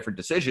all of the different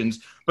decisions,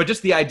 but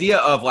just the idea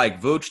of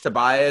like Vooch,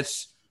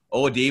 Tobias,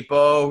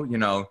 Oladipo,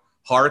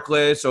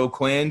 Harkless,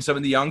 O'Quinn, some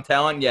of the young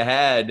talent you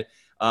had,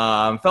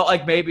 felt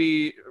like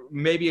maybe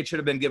it should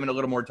have been given a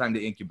little more time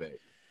to incubate.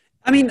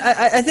 I mean,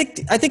 I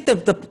think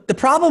the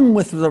problem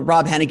with the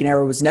Rob Hennigan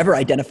era was never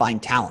identifying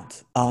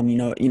talent.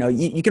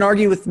 You can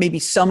argue with maybe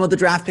some of the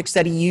draft picks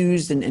that he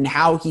used and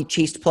how he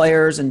chased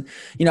players. And,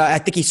 I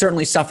think he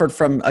certainly suffered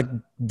from a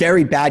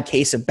very bad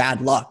case of bad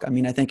luck. I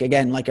mean, I think,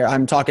 again, like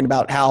I'm talking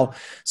about how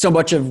so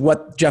much of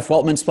what Jeff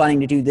Weltman's planning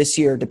to do this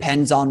year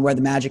depends on where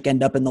the Magic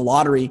end up in the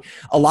lottery.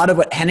 A lot of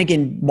what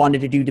Hennigan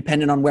wanted to do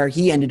depended on where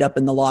he ended up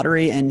in the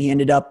lottery. And he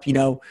ended up,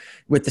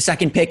 with the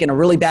second pick in a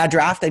really bad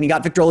draft. And he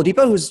got Victor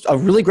Oladipo, who's a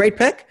really great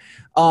pick.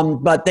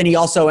 But then he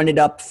also ended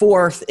up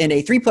fourth in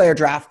a 3-player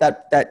draft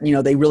that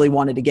they really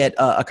wanted to get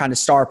a kind of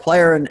star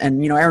player.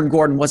 And Aaron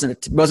Gordon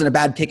wasn't a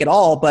bad pick at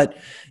all, but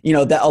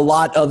that a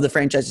lot of the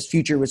franchise's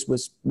future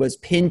was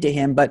pinned to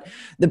him. But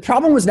the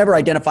problem was never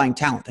identifying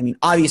talent. I mean,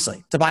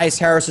 obviously Tobias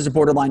Harris is a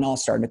borderline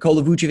all-star.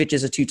 Nikola Vucevic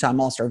is a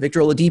 2-time all-star. Victor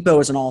Oladipo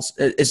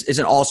is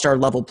an all-star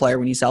level player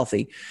when he's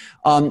healthy.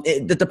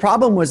 The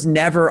problem was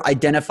never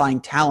identifying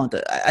talent.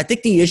 I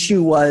think the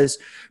issue was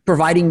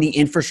providing the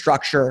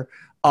infrastructure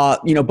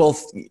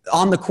both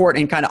on the court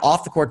and kind of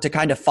off the court to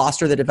kind of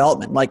foster the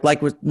development. Like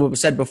what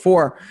was said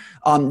before,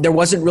 there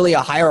wasn't really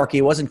a hierarchy.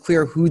 It wasn't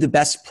clear who the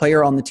best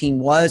player on the team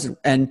was.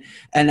 And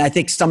I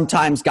think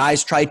sometimes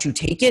guys try to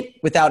take it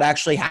without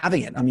actually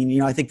having it. I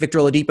mean, I think Victor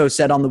Oladipo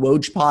said on the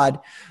Woj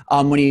pod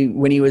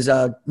when he was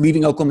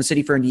leaving Oklahoma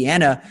City for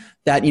Indiana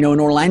that, in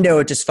Orlando,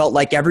 it just felt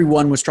like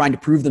everyone was trying to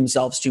prove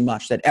themselves too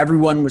much, that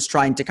everyone was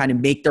trying to kind of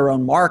make their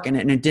own mark, and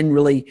it didn't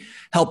really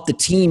help the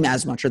team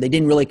as much, or they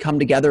didn't really come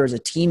together as a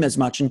team as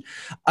much. And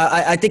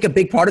I think a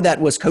big part of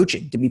that was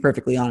coaching, to be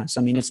perfectly honest.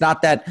 I mean, it's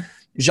not that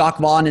Jacques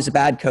Vaughn is a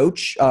bad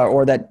coach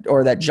or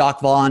that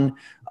Jacques Vaughn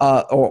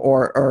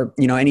or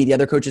any of the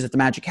other coaches that the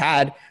Magic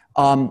had,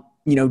 aren't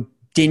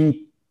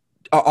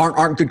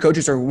good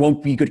coaches or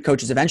won't be good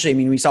coaches eventually. I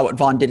mean, we saw what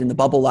Vaughn did in the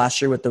bubble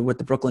last year with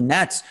the Brooklyn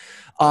Nets.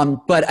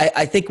 But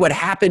I think what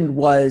happened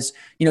was,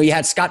 you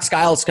had Scott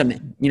Skiles come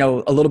in,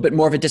 a little bit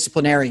more of a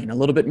disciplinarian, a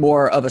little bit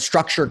more of a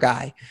structure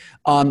guy.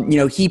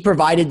 He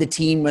provided the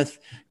team with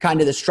kind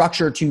of the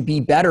structure to be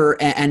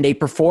better, and they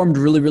performed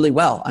really, really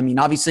well. I mean,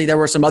 obviously there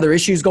were some other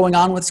issues going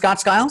on with Scott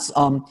Skiles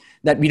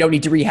that we don't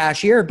need to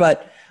rehash here,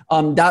 but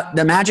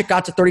the Magic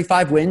got to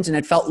 35 wins, and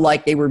it felt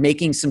like they were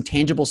making some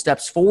tangible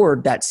steps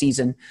forward that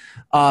season.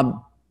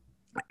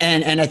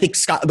 And I think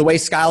the way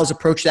Skiles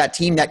approached that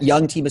team, that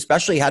young team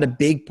especially, had a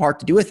big part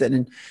to do with it.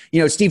 And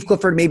Steve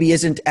Clifford maybe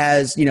isn't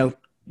as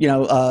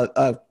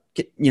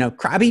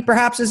crabby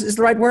perhaps is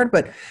the right word,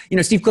 but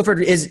Steve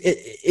Clifford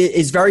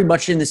is very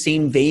much in the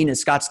same vein as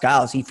Scott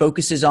Skiles. He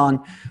focuses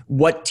on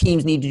what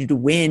teams need to do to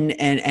win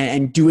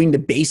and doing the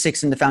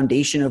basics and the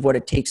foundation of what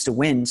it takes to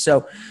win.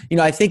 So,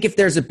 I think if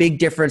there's a big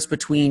difference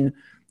between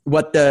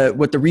what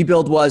the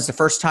rebuild was the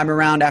first time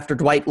around after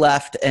Dwight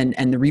left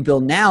and the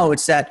rebuild now,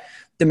 it's that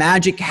the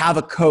Magic have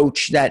a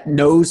coach that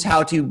knows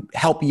how to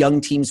help young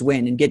teams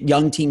win and get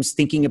young teams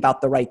thinking about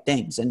the right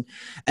things.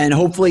 And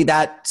hopefully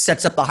that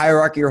sets up the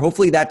hierarchy, or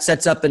hopefully that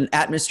sets up an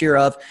atmosphere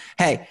of,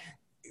 hey,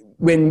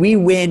 when we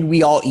win,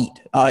 we all eat.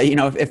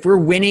 If we're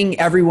winning,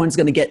 everyone's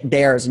going to get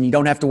theirs and you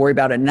don't have to worry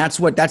about it. And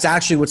that's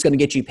actually what's going to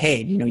get you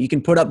paid. You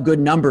can put up good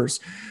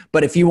numbers,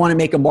 but if you want to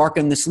make a mark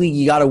in this league,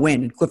 you got to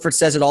win. And Clifford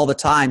says it all the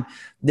time.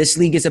 This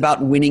league is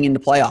about winning in the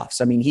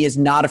playoffs. I mean, he is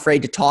not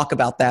afraid to talk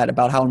about that,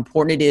 about how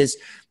important it is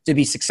to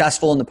be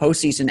successful in the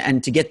postseason,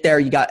 and to get there,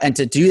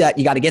 to do that,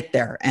 you got to get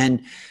there.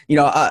 And,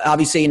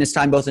 obviously in his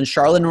time, both in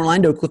Charlotte and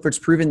Orlando, Clifford's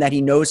proven that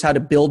he knows how to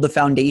build the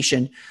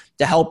foundation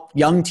to help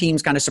young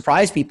teams kind of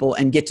surprise people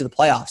and get to the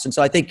playoffs. And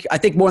so I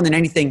think more than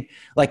anything,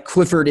 like,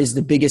 Clifford is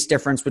the biggest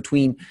difference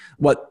between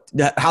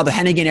how the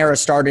Hennigan era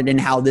started and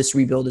how this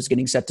rebuild is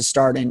getting set to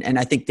start. And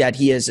I think that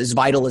he is as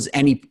vital as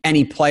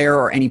any player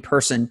or any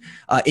person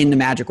in the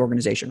Magic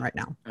organization right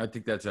now. I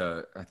think that's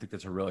a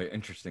really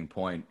interesting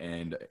point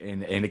and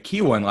a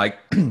key one. Like,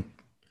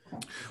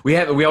 we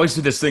always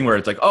do this thing where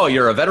it's like, oh,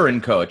 you're a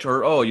veteran coach,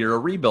 or oh, you're a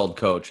rebuild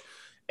coach,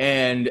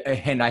 and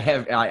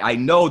I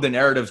know the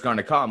narrative's going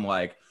to come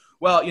like,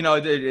 well,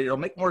 it'll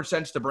make more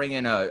sense to bring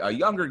in a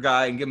younger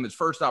guy and give him his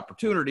first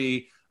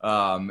opportunity,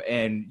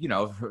 and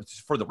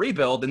for the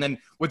rebuild. And then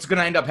what's going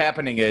to end up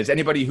happening is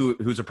anybody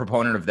who's a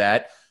proponent of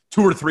that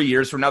 2 or 3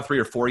 years from now, 3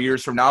 or 4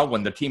 years from now,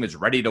 when the team is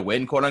ready to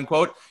win, quote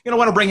unquote,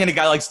 want to bring in a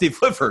guy like Steve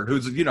Clifford,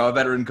 who's, a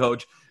veteran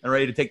coach and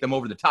ready to take them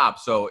over the top.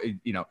 So,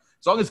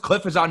 as long as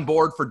Cliff is on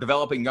board for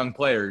developing young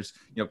players,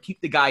 keep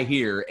the guy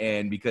here.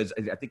 And because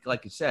I think,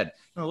 like you said,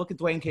 look at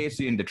Dwayne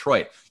Casey in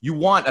Detroit. You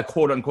want a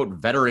quote unquote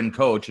veteran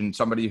coach and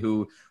somebody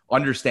who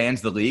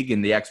understands the league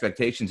and the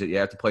expectations that you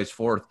have to place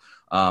forth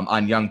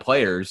on young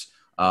players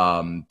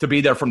to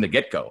be there from the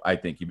get-go. I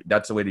think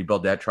that's the way to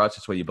build that trust.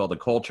 That's the way you build a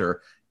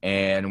culture.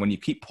 And when you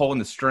keep pulling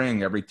the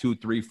string every 2,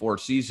 3, 4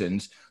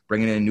 seasons,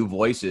 bringing in new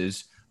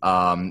voices,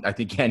 I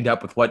think you end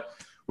up with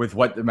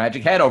what the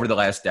Magic had over the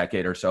last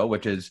decade or so,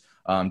 which is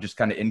just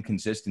kind of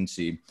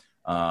inconsistency.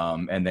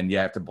 And then you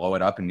have to blow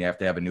it up and you have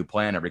to have a new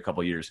plan every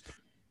couple of years.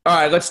 All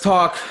right, let's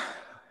talk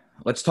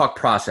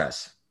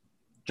process.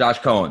 Josh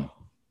Cohen,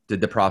 did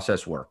the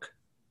process work?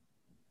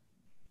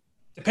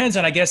 Depends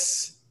on, I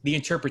guess, the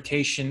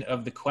interpretation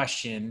of the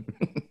question.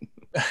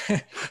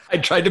 I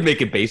tried to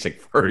make it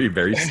basic for you,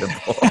 very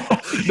simple.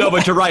 No,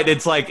 but you're right.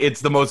 It's like it's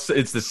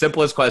the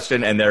simplest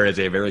question, and there is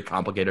a very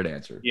complicated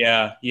answer.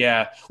 Yeah.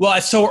 Well,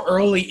 it's so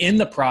early in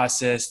the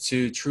process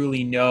to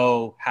truly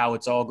know how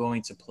it's all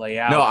going to play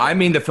out. No, I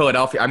mean the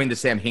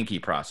Sam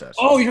Hinkie process.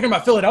 Oh, you're talking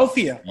about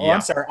Philadelphia. Oh, yeah.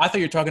 I'm sorry. I thought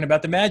you were talking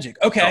about the Magic.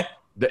 Okay.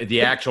 No,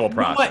 the actual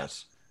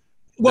process.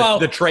 Well,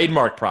 the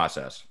trademark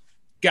process.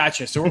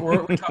 Gotcha. So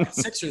we're talking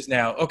Sixers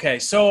now. Okay.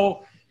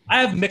 So I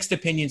have mixed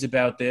opinions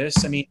about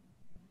this. I mean,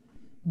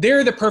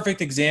 they're the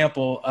perfect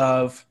example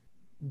of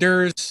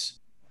I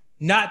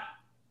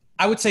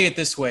would say it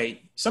this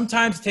way.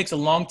 Sometimes it takes a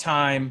long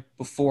time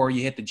before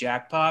you hit the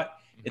jackpot.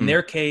 In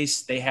their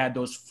case, they had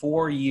those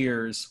 4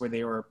 years where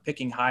they were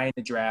picking high in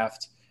the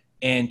draft,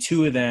 and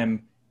 2 of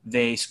them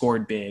they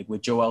scored big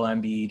with Joel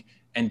Embiid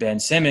and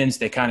Ben Simmons.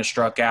 They kind of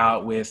struck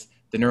out with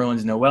the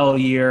Nerlens Noel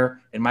year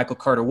and Michael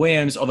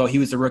Carter-Williams, although he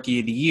was the rookie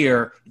of the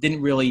year. It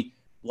didn't really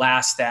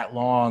last that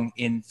long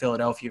in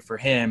Philadelphia for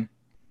him.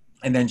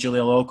 And then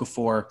Jahlil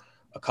Okafor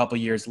a couple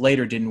years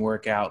later didn't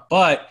work out.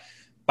 But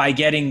by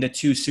getting the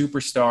 2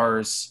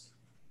 superstars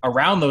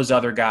around those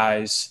other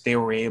guys, they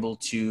were able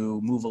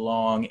to move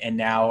along and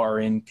now are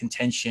in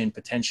contention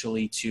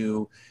potentially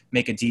to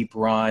make a deep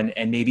run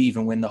and maybe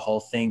even win the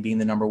whole thing, being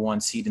the number 1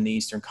 seed in the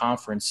Eastern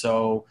Conference.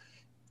 So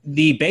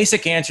the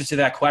basic answer to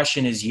that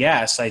question is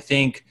yes. I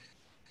think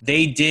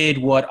they did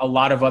what a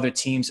lot of other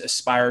teams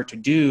aspire to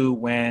do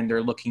when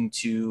they're looking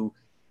to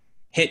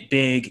hit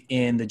big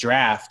in the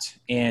draft.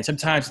 And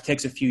sometimes it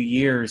takes a few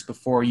years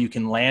before you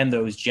can land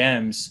those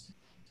gems.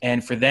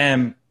 And for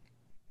them,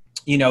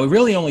 it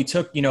really only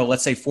took,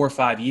 let's say 4 or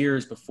 5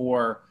 years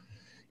before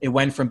it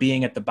went from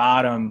being at the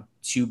bottom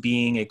to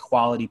being a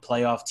quality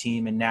playoff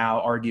team and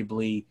now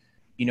arguably,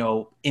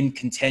 in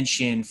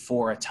contention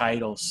for a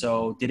title.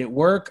 So did it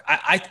work?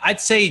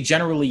 I'd say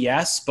generally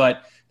yes,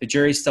 but the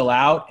jury's still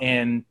out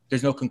and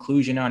there's no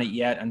conclusion on it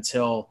yet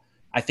until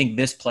I think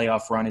this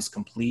playoff run is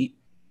complete.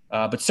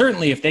 But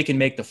certainly if they can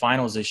make the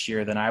finals this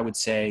year, then I would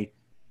say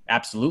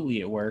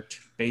absolutely it worked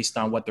based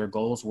on what their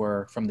goals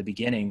were from the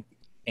beginning.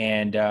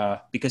 And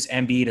because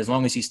Embiid, as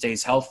long as he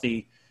stays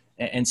healthy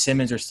and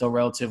Simmons are still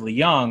relatively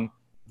young,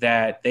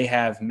 that they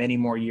have many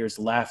more years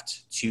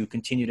left to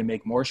continue to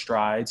make more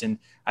strides. And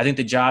I think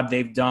the job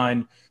they've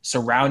done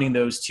surrounding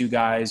those 2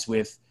 guys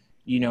with,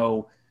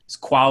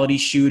 quality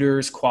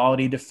shooters,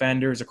 quality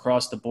defenders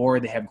across the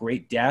board, they have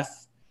great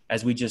depth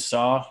as we just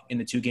saw in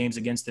the 2 games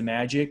against the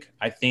Magic.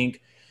 I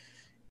think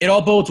it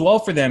all bodes well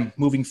for them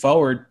moving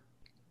forward.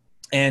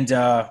 And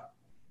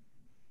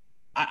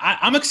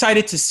I'm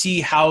excited to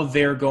see how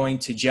they're going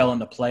to gel in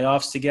the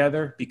playoffs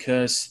together,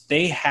 because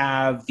they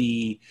have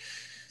the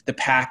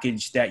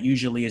package that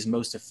usually is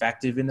most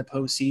effective in the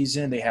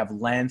postseason. They have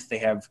length, they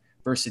have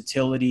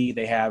versatility,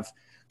 they have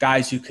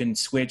guys who can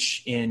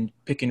switch in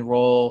pick and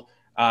roll.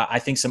 I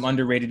think some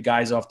underrated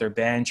guys off their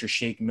bench are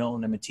Shake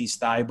Milton and Matisse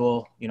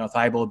Thybulle.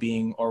 Thybulle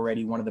being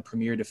already one of the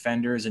premier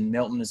defenders, and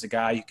Milton is a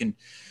guy who can,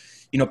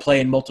 play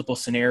in multiple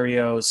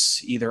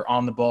scenarios, either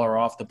on the ball or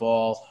off the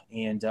ball.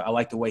 And I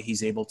like the way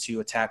he's able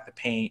to attack the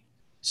paint.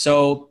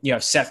 So,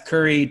 Seth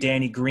Curry,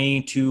 Danny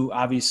Green, 2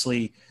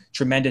 obviously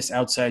tremendous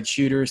outside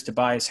shooters.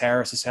 Tobias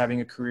Harris is having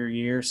a career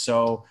year.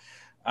 So,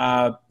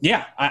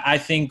 I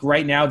think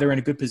right now they're in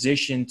a good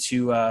position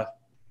to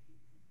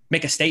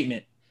make a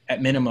statement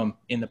at minimum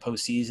in the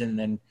postseason, and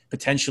then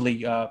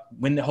potentially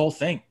win the whole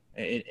thing.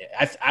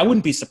 I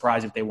wouldn't be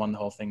surprised if they won the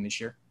whole thing this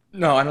year.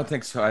 No, I don't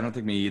think so. I don't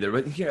think me either.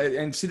 But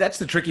and see, that's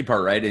the tricky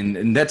part, right?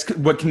 And that's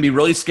what can be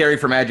really scary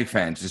for Magic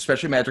fans,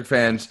 especially Magic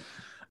fans,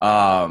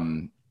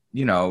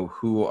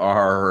 who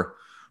are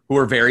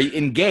very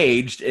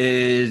engaged,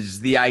 is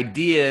the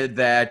idea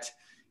that,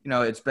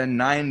 it's been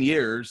 9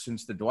 years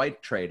since the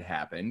Dwight trade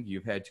happened.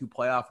 You've had 2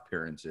 playoff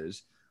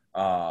appearances,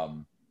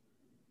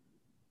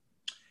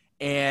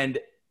 and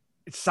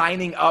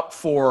signing up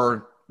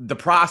for the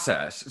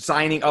process,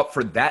 signing up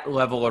for that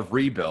level of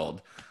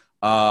rebuild,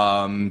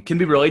 can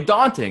be really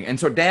daunting. And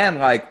so,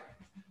 Dan, I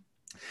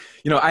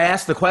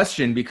asked the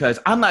question because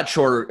I'm not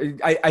sure.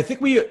 I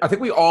think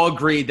we all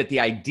agreed that the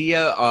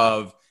idea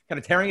of kind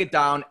of tearing it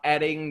down,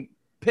 adding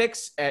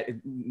picks,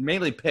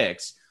 mainly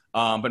picks,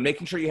 but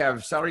making sure you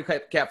have salary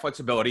cap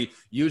flexibility,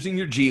 using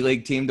your G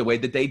League team the way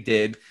that they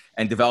did,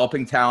 and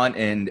developing talent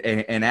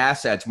and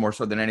assets more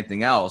so than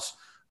anything else.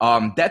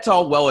 That's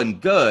all well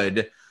and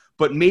good,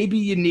 but maybe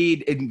you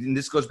need, and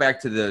this goes back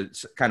to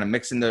the kind of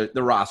mixing the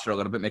roster a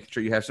little bit, making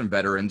sure you have some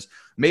veterans.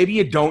 Maybe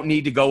you don't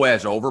need to go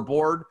as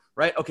overboard,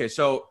 right? Okay,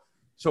 so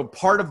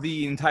part of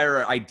the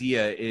entire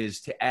idea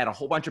is to add a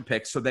whole bunch of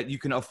picks so that you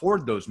can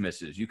afford those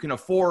misses. You can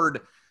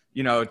afford,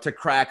 to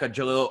crack a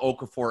Jahlil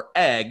Okafor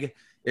egg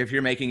if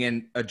you're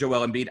making a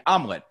Joel Embiid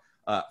omelet,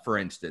 for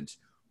instance.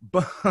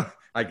 But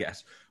I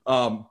guess.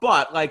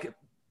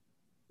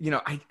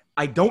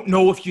 I don't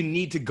know if you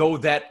need to go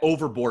that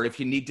overboard, if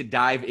you need to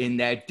dive in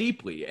that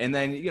deeply. And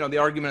then, the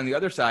argument on the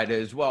other side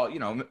is, well,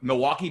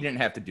 Milwaukee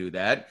didn't have to do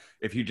that.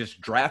 If you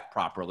just draft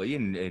properly,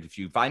 and if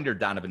you find your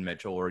Donovan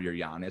Mitchell or your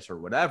Giannis or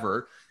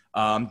whatever,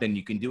 then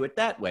you can do it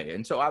that way.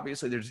 And so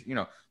obviously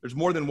there's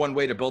more than one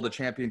way to build a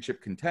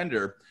championship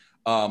contender.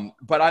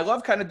 But I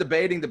love kind of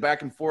debating the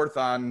back and forth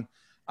on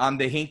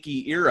the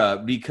Hinkie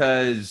era,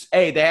 because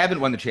they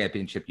haven't won the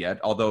championship yet.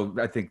 Although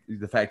I think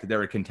the fact that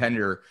they're a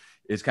contender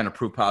is kind of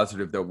proof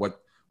positive that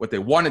what they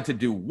wanted to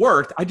do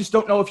worked. I just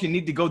don't know if you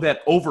need to go that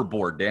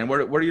overboard, Dan.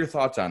 What are your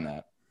thoughts on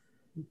that?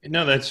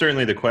 No, that's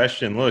certainly the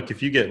question. Look,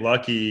 if you get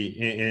lucky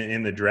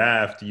in the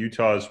draft,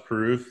 Utah's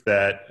proof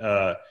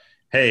that,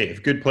 hey,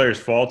 if good players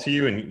fall to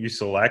you and you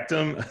select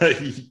them,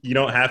 you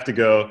don't have to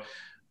go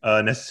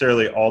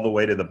necessarily all the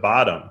way to the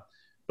bottom.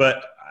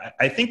 But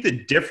I think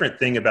the different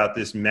thing about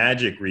this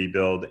Magic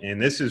rebuild,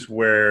 and this is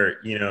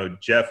where,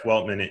 Jeff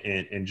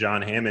Weltman and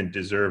John Hammond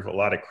deserve a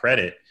lot of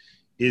credit,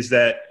 is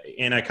that,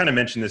 and I kind of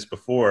mentioned this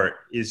before,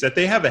 is that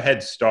they have a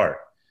head start.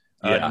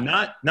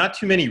 Not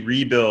too many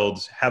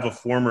rebuilds have a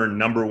former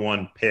number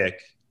 1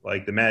 pick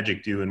like the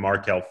Magic do in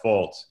Markelle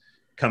Fultz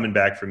coming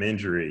back from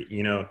injury.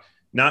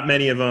 Not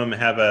many of them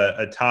have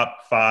a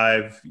top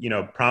 5,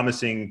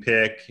 promising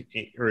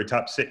pick, or a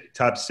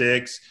top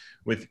 6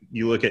 with,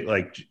 you look at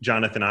like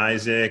Jonathan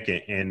Isaac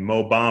and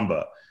Mo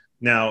Bamba.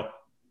 Now,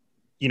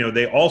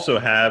 they also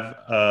have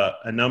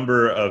a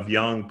number of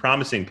young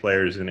promising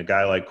players, and a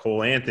guy like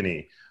Cole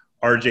Anthony,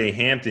 RJ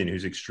Hampton,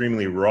 who's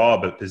extremely raw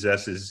but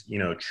possesses,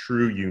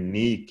 true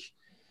unique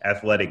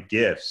athletic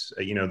gifts,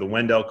 the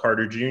Wendell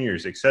Carter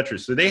Jr.'s, et cetera.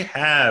 So they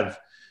have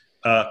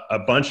a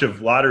bunch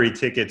of lottery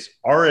tickets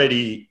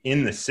already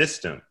in the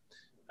system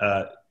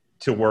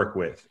to work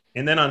with.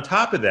 And then on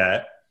top of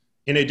that,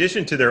 in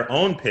addition to their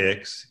own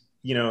picks,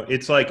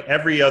 it's like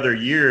every other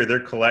year they're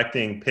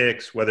collecting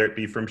picks, whether it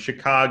be from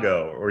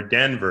Chicago or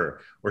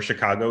Denver or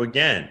Chicago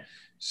again.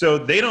 So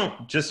they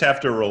don't just have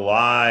to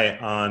rely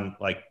on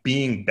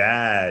being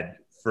bad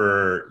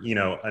for,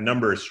 a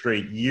number of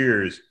straight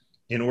years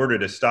in order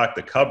to stock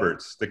the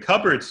cupboards. The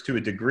cupboards, to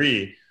a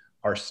degree,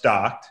 are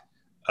stocked.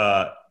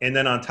 And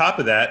then on top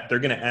of that, they're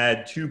going to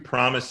add 2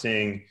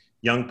 promising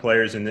young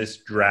players in this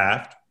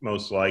draft,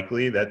 most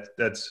likely.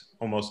 That's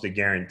almost a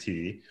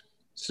guarantee.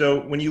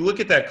 So when you look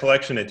at that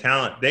collection of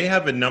talent, they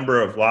have a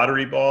number of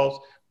lottery balls.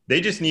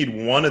 They just need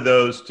one of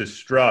those to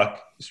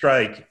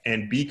strike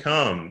and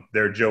become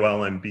their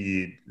Joel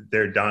Embiid,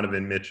 their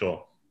Donovan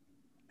Mitchell,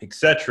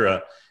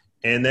 etc.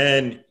 And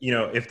then,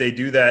 if they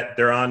do that,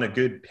 they're on a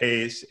good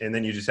pace, and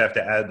then you just have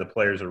to add the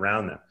players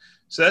around them.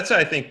 So that's,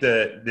 I think,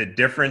 the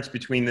difference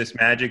between this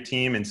Magic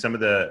team and some of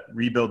the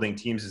rebuilding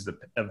teams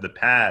of the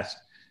past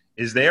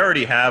is they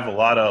already have a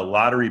lot of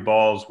lottery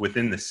balls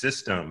within the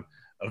system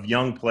of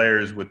young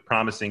players with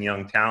promising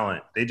young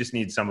talent. They just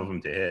need some of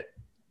them to hit.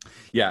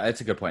 Yeah, that's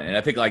a good point. And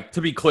I think,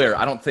 to be clear,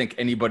 I don't think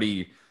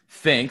anybody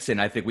thinks,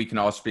 and I think we can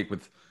all speak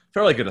with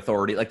fairly good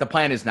authority, the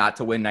plan is not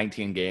to win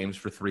 19 games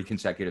for 3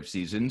 consecutive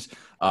seasons.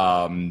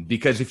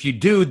 Because if you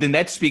do, then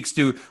that speaks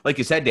to, like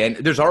you said, Dan,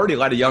 there's already a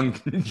lot of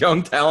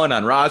young talent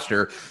on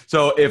roster.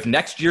 So if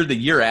next year, the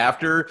year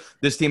after,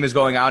 this team is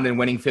going out and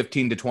winning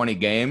 15 to 20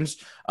 games,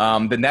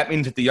 then that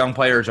means that the young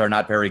players are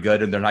not very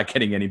good and they're not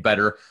getting any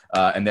better.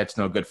 And that's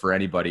no good for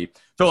anybody.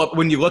 Philip,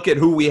 when you look at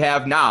who we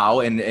have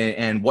now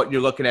and what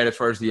you're looking at as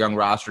far as the young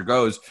roster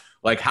goes,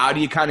 how do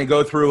you kind of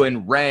go through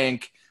and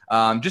rank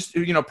just,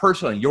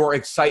 personally, your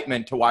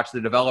excitement to watch the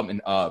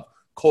development of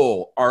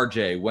Cole,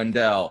 RJ,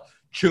 Wendell,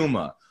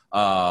 Chuma,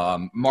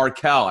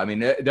 Markelle? I mean,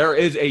 there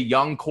is a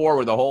young core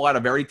with a whole lot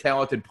of very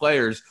talented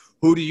players.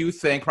 Who do you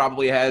think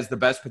probably has the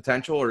best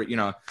potential? Or, you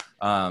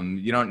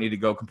don't need to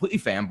go completely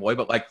fanboy,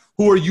 but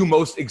who are you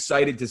most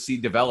excited to see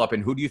develop?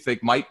 And who do you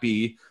think might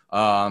be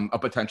a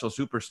potential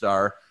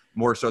superstar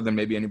more so than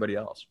maybe anybody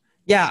else?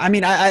 Yeah, I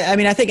mean,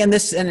 I think, and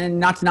this,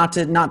 and I guess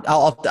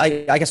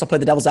I'll play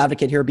the devil's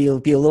advocate here, be a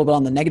little bit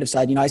on the negative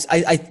side.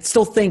 I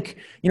still think,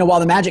 while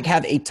the Magic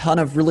have a ton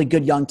of really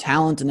good young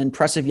talent and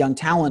impressive young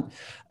talent,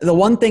 the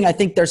one thing I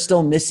think they're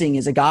still missing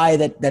is a guy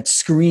that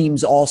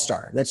screams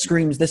all-star, that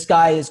screams this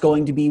guy is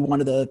going to be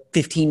one of the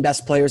 15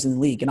 best players in the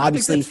league. And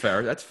obviously, that's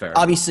fair. That's fair.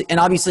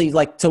 Obviously,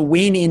 to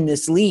win in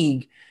this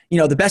league,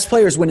 the best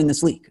players win in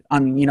this league. I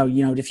mean,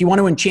 if you want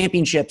to win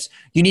championships,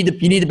 you need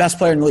the best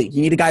player in the league.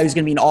 You need a guy who's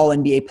going to be an all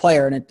NBA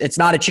player. And it's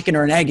not a chicken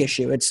or an egg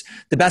issue. It's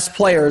the best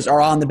players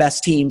are on the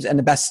best teams and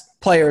the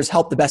best players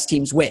help the best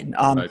teams win.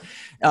 Right.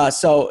 I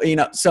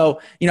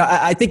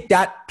think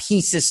that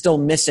piece is still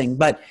missing,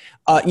 but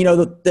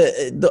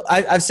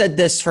I've said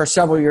this for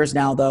several years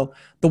now, though.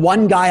 The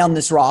one guy on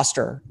this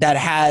roster that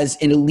has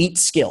an elite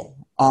skill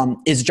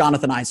is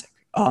Jonathan Isaac.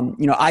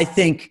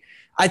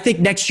 I think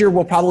next year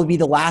will probably be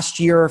the last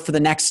year for the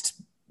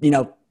next,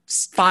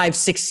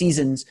 5-6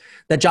 seasons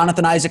that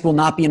Jonathan Isaac will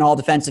not be an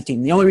all-defensive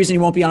team. The only reason he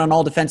won't be on an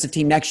all-defensive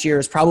team next year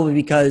is probably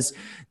because,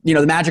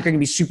 the Magic are going to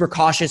be super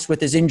cautious with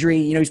his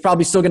injury. He's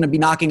probably still going to be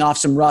knocking off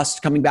some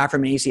rust coming back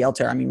from an ACL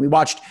tear. I mean, we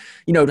watched,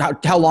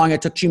 how long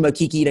it took Chuma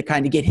Okeke to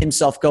kind of get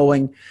himself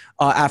going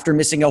after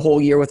missing a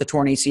whole year with a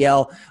torn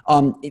ACL.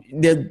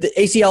 The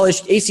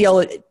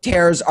ACL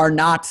tears are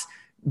not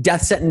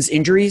death sentence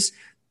injuries.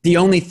 The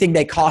only thing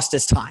they cost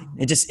is time.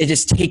 It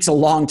just takes a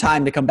long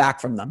time to come back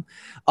from them.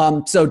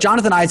 So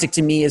Jonathan Isaac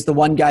to me is the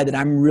one guy that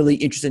I'm really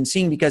interested in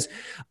seeing because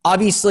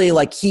obviously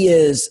he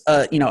is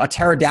a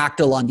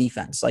pterodactyl on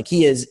defense.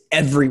 He is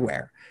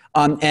everywhere.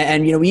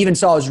 We even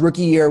saw his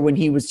rookie year when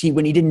he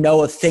didn't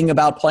know a thing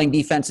about playing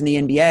defense in the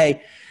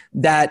NBA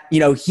that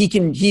he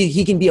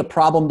can be a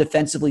problem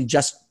defensively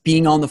just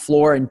being on the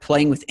floor and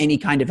playing with any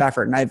kind of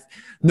effort. And I have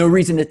no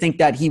reason to think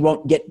that he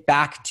won't get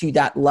back to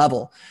that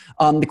level.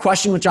 The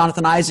question with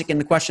Jonathan Isaac and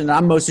the question that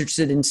I'm most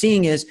interested in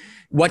seeing is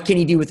what can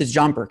he do with his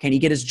jumper? Can he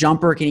get his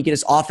jumper? Can he get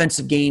his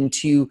offensive game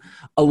to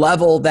a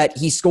level that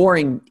he's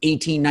scoring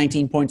 18,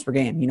 19 points per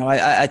game?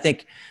 I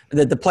think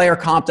that the player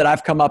comp that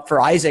I've come up for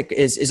Isaac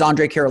is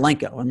Andrei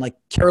Kirilenko. And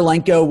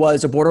Kirilenko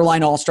was a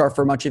borderline all-star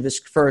for much of his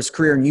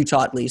career in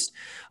Utah, at least.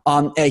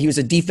 He was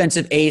a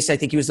defensive ace. I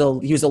think he was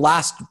the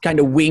last kind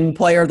of wing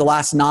player, the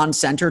last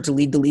non-center to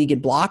lead the league in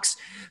blocks.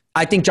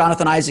 I think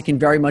Jonathan Isaac can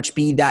very much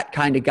be that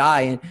kind of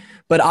guy.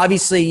 But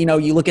obviously,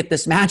 you look at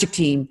this Magic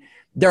team,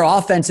 their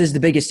offense is the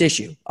biggest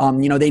issue.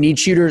 They need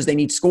shooters, they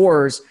need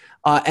scorers.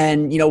 While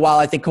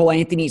I think Cole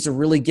Anthony is a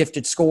really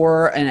gifted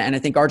scorer, and I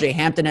think RJ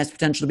Hampton has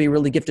potential to be a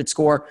really gifted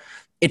scorer,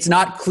 it's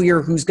not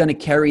clear who's going to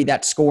carry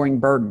that scoring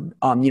burden.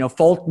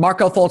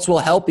 Markelle Fultz will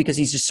help because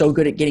he's just so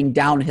good at getting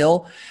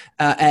downhill.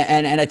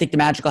 And I think the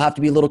Magic will have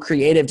to be a little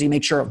creative to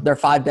make sure their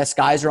 5 best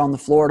guys are on the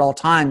floor at all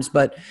times.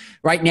 But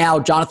right now,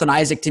 Jonathan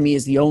Isaac to me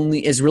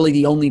is really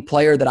the only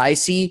player that I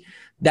see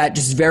that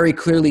just very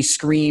clearly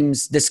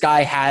screams this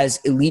guy has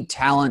elite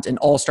talent and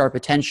all-star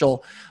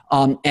potential.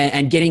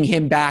 And getting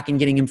him back and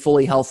getting him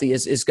fully healthy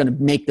is going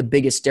to make the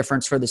biggest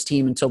difference for this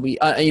team until we,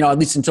 at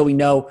least until we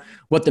know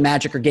what the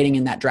Magic are getting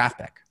in that draft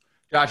pick.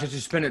 Josh, as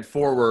you spin it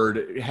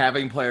forward,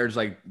 having players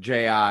like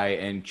J.I.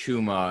 and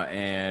Chuma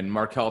and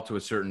Markelle to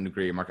a certain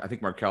degree, I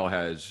think Markelle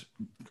has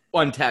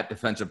untapped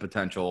defensive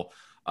potential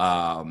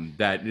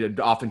that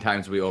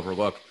oftentimes we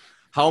overlook.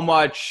 How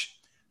much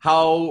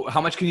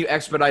can you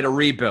expedite a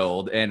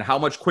rebuild, and how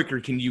much quicker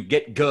can you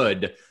get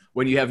good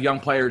when you have young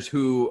players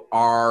who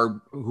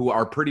are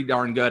pretty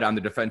darn good on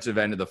the defensive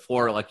end of the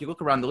floor? You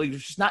look around the league,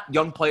 there's just not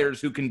young players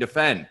who can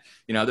defend.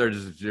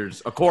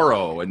 There's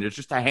Okoro, and there's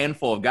just a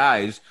handful of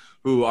guys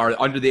who are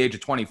under the age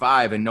of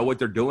 25 and know what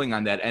they're doing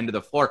on that end of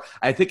the floor.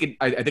 I think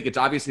it's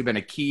obviously been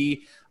a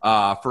key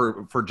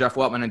for Jeff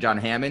Weltman and John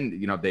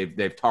Hammond.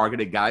 They've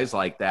targeted guys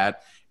like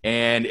that.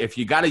 And if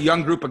you got a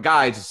young group of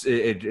guys,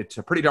 it's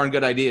a pretty darn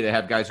good idea to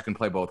have guys who can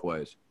play both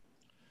ways.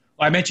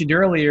 Well, I mentioned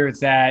earlier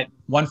that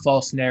one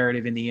false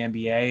narrative in the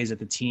NBA is that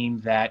the team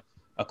that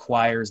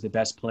acquires the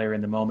best player in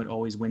the moment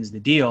always wins the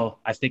deal.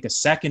 I think a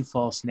second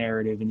false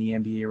narrative in the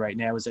NBA right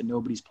now is that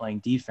nobody's playing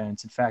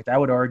defense. In fact, I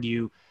would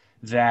argue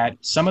that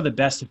some of the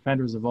best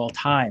defenders of all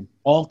time,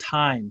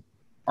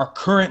 are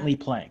currently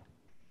playing.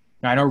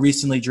 Now, I know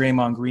recently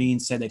Draymond Green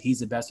said that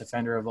he's the best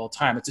defender of all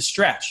time. It's a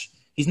stretch.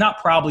 He's not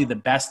probably the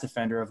best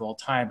defender of all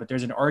time, but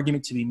there's an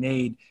argument to be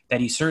made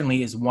that he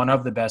certainly is one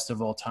of the best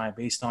of all time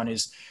based on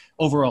his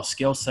overall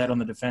skill set on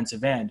the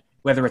defensive end,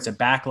 whether it's a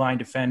backline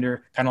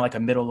defender, kind of like a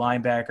middle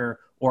linebacker,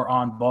 or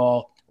on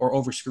ball, or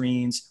over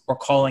screens, or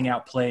calling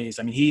out plays.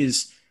 I mean, he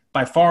is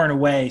by far and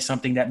away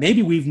something that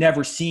maybe we've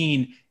never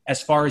seen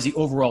as far as the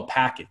overall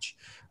package.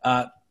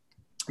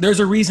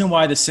 There's a reason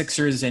why the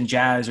Sixers and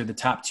Jazz are the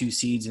top 2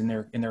 seeds in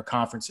their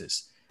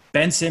conferences.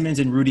 Ben Simmons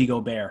and Rudy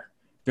Gobert.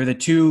 They're the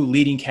 2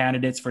 leading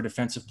candidates for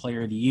Defensive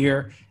Player of the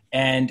Year,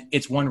 and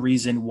it's one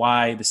reason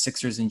why the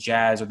Sixers and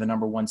Jazz are the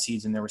number 1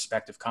 seeds in their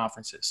respective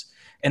conferences.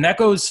 And that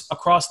goes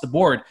across the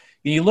board.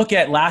 You look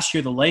at last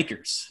year, the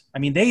Lakers. I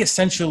mean, they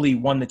essentially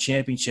won the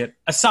championship,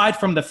 aside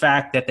from the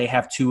fact that they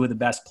have 2 of the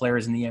best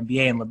players in the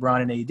NBA in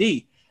LeBron and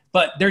AD.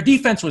 But their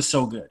defense was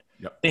so good.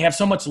 Yep. They have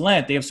so much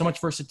length. They have so much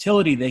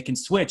versatility. They can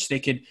switch. They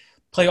could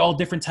play all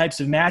different types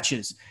of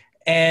matches.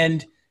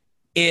 And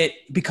it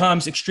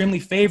becomes extremely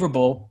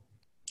favorable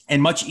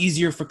and much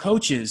easier for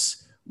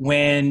coaches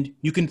when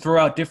you can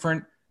throw out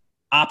different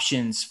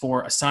options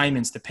for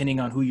assignments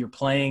depending on who you're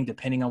playing,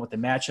 depending on what the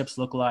matchups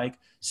look like.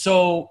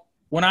 So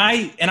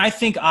I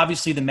think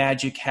obviously the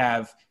Magic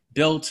have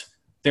built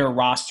their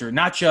roster,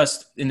 not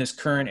just in this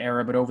current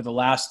era, but over the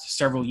last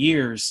several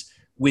years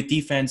with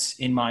defense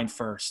in mind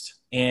first.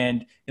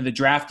 And in the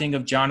drafting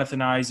of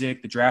Jonathan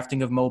Isaac, the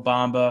drafting of Mo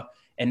Bamba,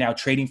 and now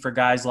trading for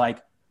guys like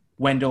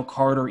Wendell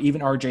Carter, even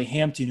RJ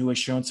Hampton, who has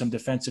shown some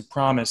defensive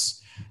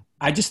promise,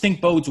 I just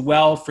think bodes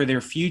well for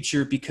their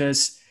future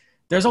because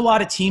there's a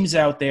lot of teams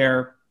out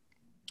there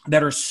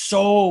that are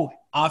so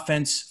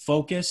offense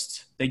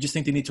focused. They just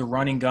think they need to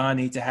run and gun.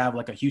 They need to have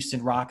like a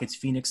Houston Rockets,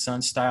 Phoenix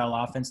Suns style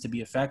offense to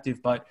be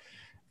effective. But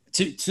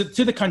to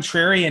the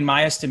contrary, in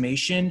my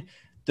estimation,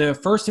 the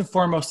first and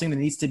foremost thing that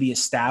needs to be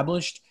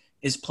established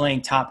is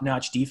playing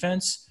top-notch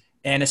defense.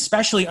 And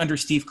especially under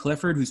Steve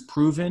Clifford, who's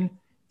proven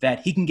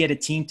that he can get a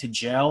team to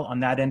gel on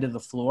that end of the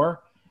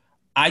floor.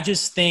 I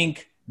just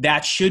think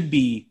that should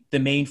be the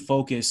main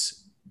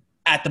focus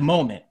at the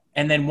moment.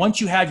 And then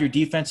once you have your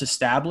defense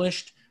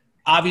established,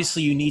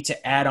 obviously you need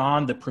to add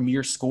on the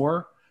premier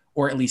scorer,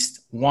 or at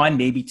least 1,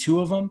 maybe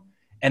 2 of them,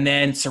 and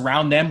then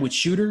surround them with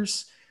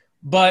shooters.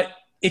 But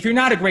if you're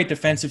not a great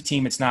defensive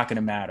team, it's not going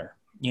to matter.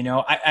 You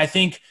know, I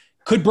think,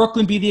 could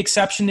Brooklyn be the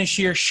exception this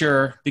year?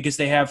 Sure, because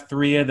they have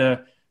 3 of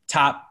the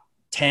top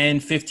 10,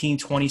 15,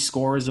 20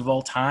 scorers of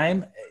all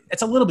time.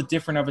 It's a little bit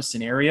different of a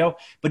scenario.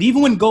 But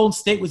even when Golden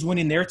State was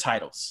winning their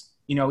titles,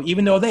 you know,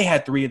 even though they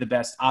had 3 of the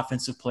best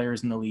offensive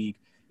players in the league,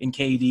 in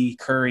KD,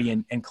 Curry,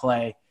 and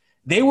Clay,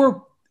 they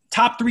were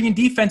top 3 in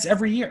defense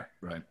every year.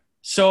 Right.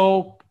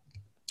 So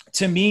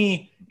to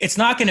me, it's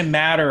not going to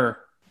matter.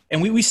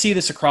 And we see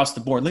this across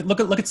the board.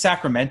 Look at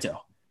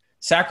Sacramento.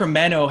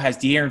 Sacramento has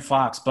De'Aaron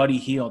Fox, Buddy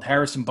Hield,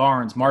 Harrison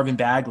Barnes, Marvin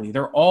Bagley.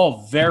 They're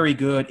all very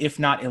good, if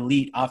not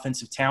elite,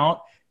 offensive talent.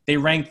 They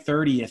rank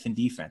 30th in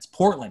defense.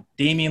 Portland,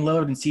 Damian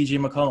Lillard and CJ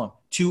McCollum,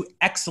 2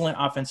 excellent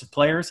offensive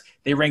players.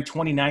 They rank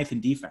 29th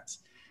in defense.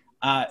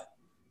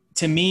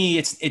 To me,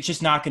 it's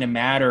just not going to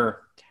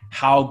matter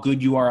how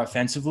good you are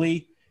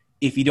offensively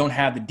if you don't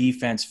have the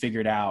defense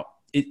figured out.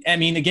 I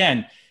mean,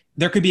 again,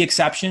 there could be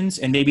exceptions,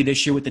 and maybe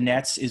this year with the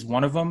Nets is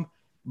one of them.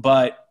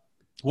 But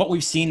what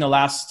we've seen the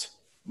last –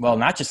 well,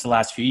 not just the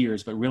last few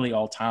years, but really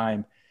all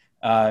time,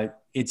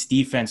 it's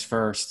defense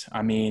first.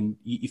 I mean,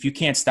 if you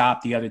can't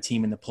stop the other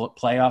team in the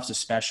playoffs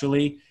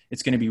especially,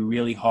 it's going to be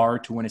really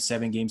hard to win a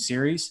 7-game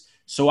series.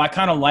 So I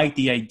kind of like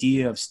the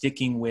idea of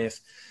sticking with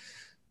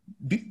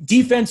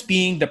defense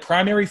being the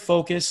primary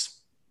focus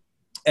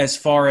as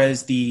far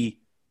as the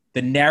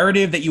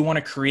narrative that you want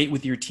to create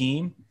with your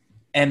team.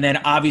 And then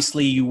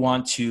obviously you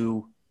want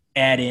to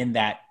add in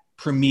that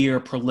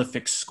premier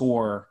prolific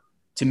scorer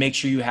to make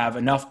sure you have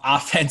enough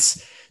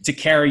offense to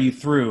carry you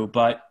through.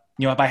 But,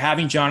 you know, by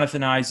having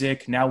Jonathan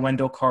Isaac, now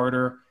Wendell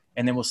Carter,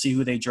 and then we'll see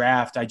who they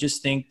draft, I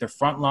just think the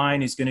front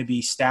line is going to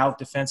be stout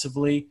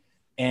defensively.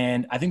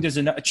 And I think there's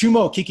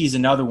Chuma Okeke is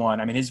another one.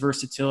 I mean, his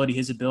versatility,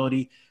 his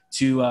ability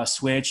to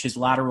switch, his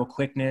lateral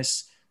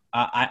quickness,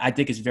 I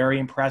think is very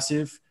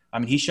impressive. I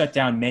mean, he shut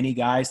down many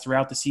guys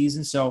throughout the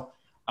season. So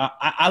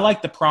I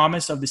like the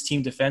promise of this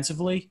team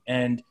defensively.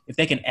 And if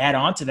they can add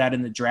on to that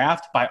in the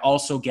draft by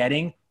also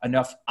getting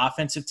enough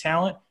offensive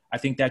talent, I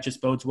think that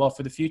just bodes well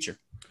for the future.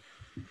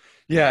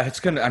 Yeah,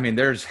 it's going to – I mean,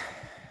 there's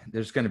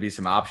going to be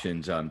some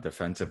options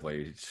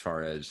defensively as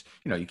far as,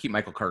 you know, you keep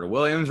Michael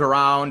Carter-Williams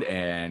around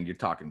and you're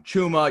talking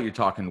Chuma, you're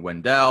talking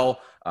Wendell,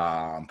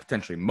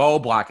 potentially Mo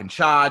blocking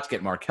shots,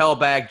 get Markelle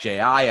back,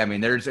 J.I. I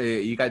mean,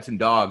 you got some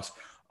dogs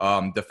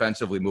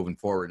defensively moving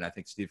forward. And I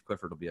think Steve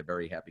Clifford will be a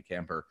very happy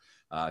camper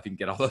if you can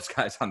get all those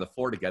guys on the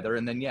floor together.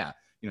 And then,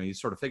 you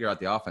sort of figure out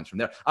the offense from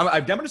there.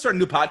 I'm going to start a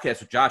new podcast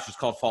with Josh. It's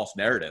called False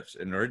Narratives.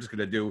 And we're just going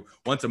to do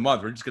once a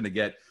month. We're just going to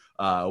get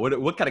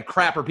what kind of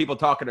crap are people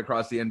talking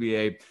across the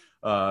NBA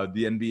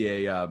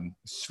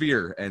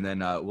sphere. And then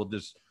we'll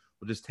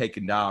just take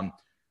it down.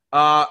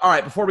 All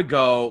right, before we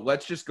go,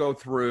 let's just go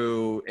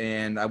through,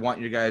 and I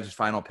want you guys'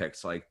 final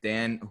picks. Like,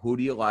 Dan, who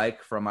do you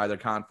like from either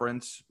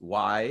conference?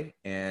 Why?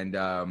 And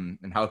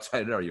how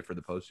excited are you for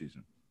the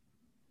postseason?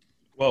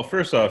 Well,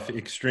 first off,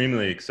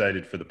 extremely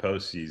excited for the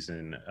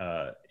postseason.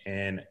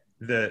 And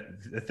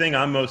the thing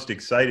I'm most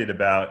excited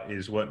about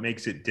is what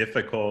makes it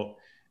difficult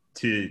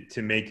to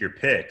make your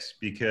picks,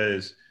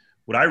 because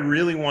what I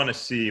really want to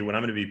see, what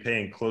I'm going to be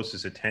paying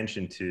closest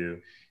attention to,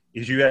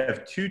 is you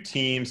have two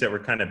teams that were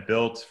kind of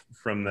built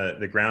from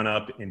the ground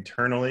up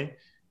internally.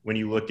 When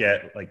you look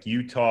at like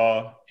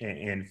Utah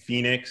and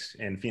Phoenix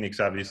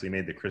obviously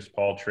made the Chris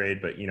Paul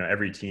trade, but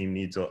every team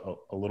needs a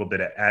little bit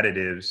of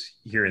additives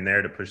here and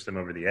there to push them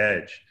over the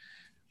edge,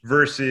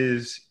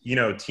 versus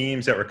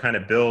teams that were kind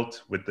of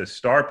built with the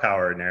star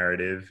power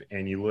narrative.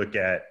 And you look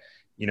at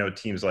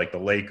teams like the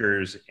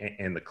Lakers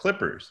and the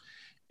Clippers,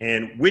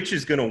 and which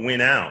is going to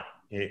win out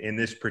in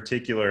this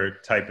particular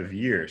type of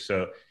year.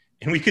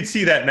 And we could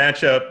see those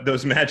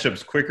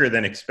matchups quicker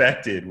than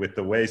expected with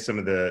the way some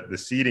of the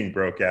seeding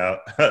broke out.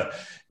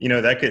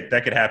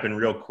 That could happen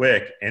real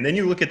quick. And then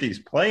you look at these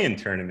play-in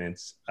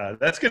tournaments,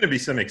 that's going to be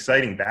some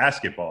exciting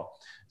basketball.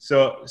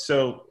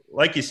 So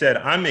like you said,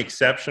 I'm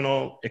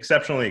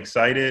exceptionally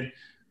excited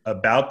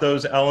about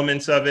those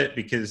elements of it,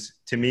 because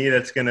to me,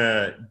 that's going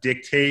to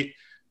dictate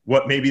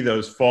what maybe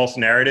those false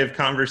narrative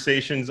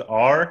conversations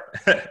are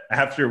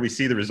after we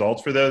see the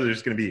results for those.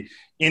 There's going to be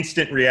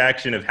instant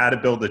reaction of how to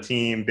build a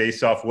team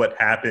based off what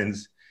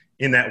happens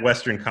in that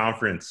Western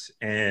Conference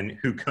and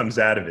who comes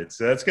out of it.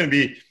 So that's going to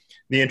be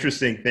the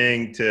interesting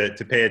thing to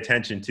pay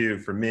attention to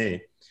for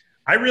me.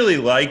 I really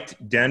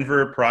liked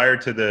Denver prior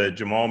to the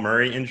Jamal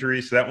Murray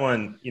injury. So that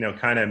one,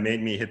 kind of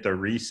made me hit the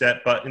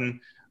reset button.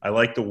 I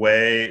like the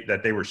way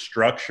that they were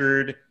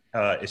structured,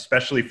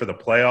 especially for the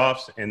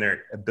playoffs, and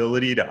their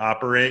ability to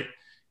operate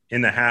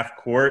in the half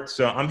court.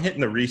 So I'm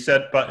hitting the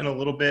reset button a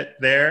little bit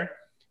there,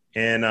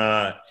 and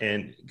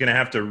going to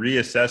have to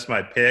reassess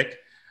my pick.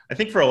 I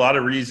think for a lot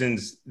of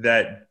reasons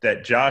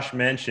that Josh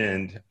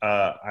mentioned,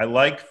 I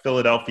like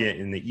Philadelphia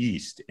in the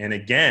East. And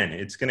again,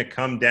 it's going to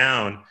come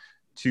down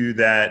to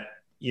that,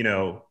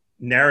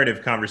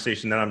 narrative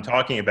conversation that I'm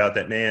talking about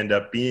that may end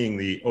up being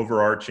the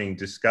overarching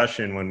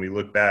discussion when we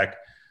look back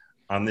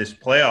on this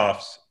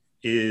playoffs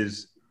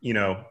is,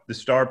 the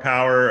star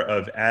power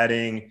of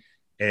adding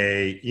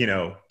a,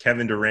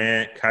 Kevin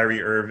Durant,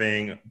 Kyrie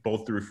Irving,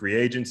 both through free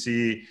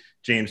agency,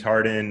 James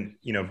Harden,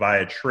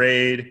 via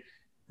trade,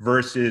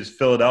 versus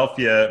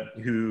Philadelphia,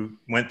 who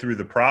went through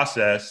the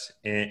process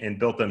and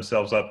built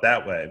themselves up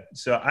that way.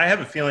 So I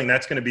have a feeling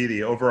that's going to be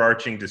the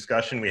overarching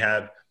discussion we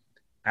have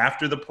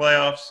after the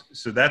playoffs.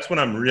 So that's what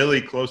I'm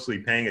really closely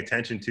paying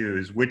attention to,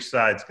 is which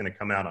side's going to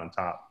come out on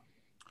top.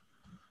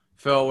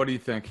 Phil, what do you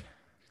think?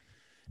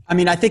 I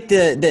mean, I think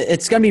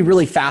it's going to be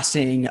really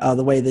fascinating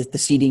the way that the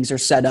seedings are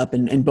set up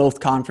in both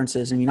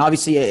conferences. I mean,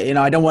 obviously,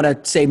 I don't want to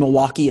say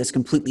Milwaukee is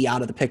completely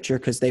out of the picture,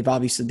 because they're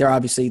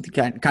obviously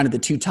kind of the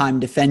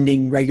two-time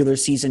defending regular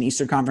season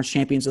Eastern Conference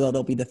champions, although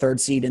they'll be the third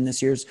seed in this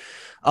year's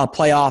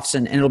playoffs.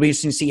 And it'll be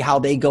interesting to see how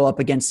they go up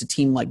against a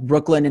team like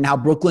Brooklyn and how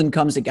Brooklyn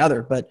comes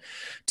together. But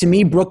to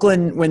me,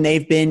 Brooklyn, when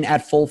they've been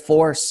at full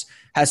force,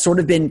 has sort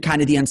of been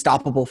kind of the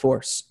unstoppable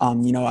force.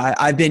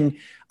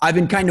 I've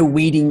been kind of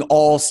waiting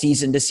all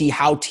season to see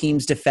how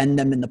teams defend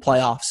them in the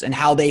playoffs and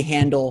how they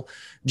handle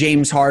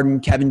James Harden,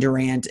 Kevin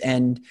Durant,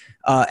 and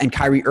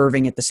Kyrie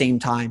Irving at the same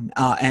time,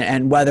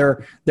 and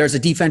whether there's a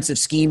defensive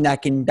scheme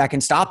that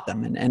can stop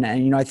them.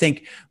 And I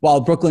think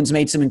while Brooklyn's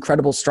made some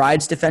incredible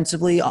strides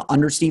defensively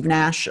under Steve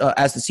Nash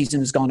as the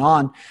season has gone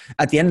on,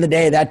 at the end of the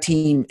day, that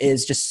team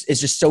is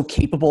just so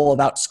capable of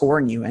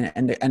outscoring you.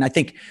 And I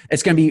think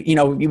it's going to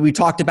be, we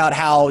talked about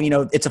how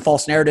it's a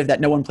false narrative that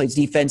no one plays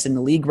defense in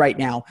the league right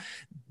now.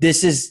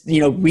 This is,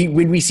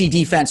 when we see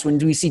defense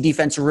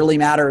really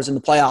matters in the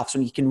playoffs,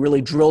 when you can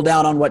really drill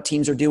down on what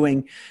teams are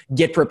doing,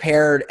 get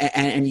prepared,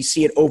 and you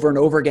see it over and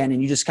over again,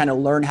 and you just kind of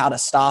learn how to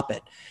stop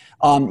it.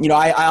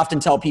 I often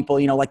tell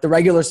people, like the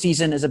regular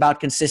season is about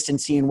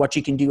consistency and what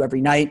you can do every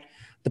night.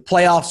 The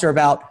playoffs are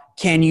about,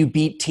 can you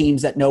beat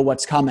teams that know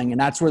what's coming? And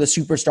that's where the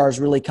superstars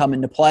really come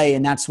into play.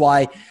 And that's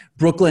why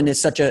Brooklyn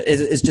is just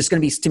going to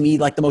be, to me,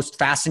 like the most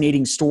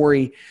fascinating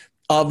story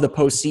of the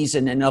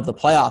postseason and of the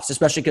playoffs,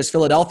 especially because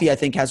Philadelphia, I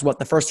think, has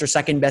the first or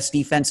second best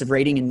defensive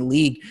rating in the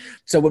league.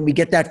 So when we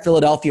get that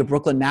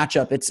Philadelphia-Brooklyn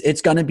matchup,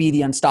 it's going to be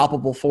the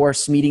unstoppable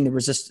force meeting the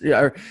resist,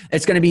 or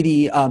it's going to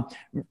be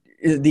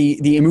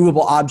the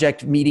immovable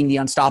object meeting the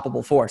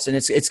unstoppable force, and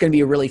it's going to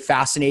be a really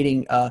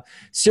fascinating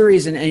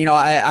series. And you know,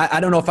 I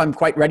don't know if I'm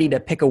quite ready to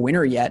pick a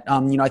winner yet.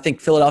 You know, I think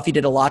Philadelphia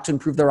did a lot to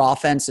improve their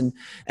offense and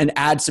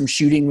add some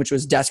shooting, which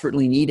was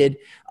desperately needed.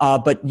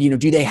 But you know,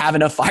 do they have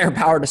enough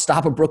firepower to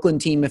stop a Brooklyn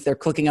team if they're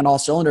clicking on all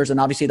cylinders? And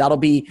obviously, that'll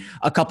be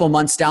a couple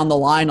months down the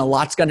line. A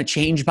lot's going to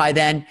change by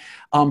then.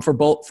 For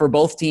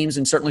both teams,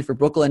 and certainly for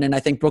Brooklyn. And I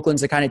think Brooklyn's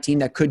the kind of team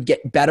that could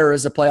get better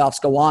as the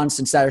playoffs go on,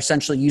 since they're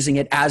essentially using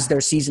it as their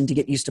season to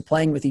get used to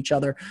playing with each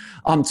other.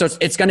 So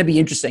it's going to be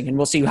interesting, and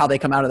we'll see how they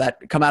come out of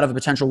a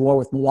potential war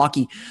with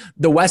Milwaukee.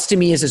 The West to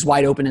me is as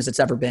wide open as it's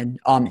ever been.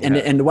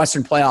 And the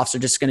Western playoffs are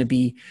just going to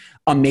be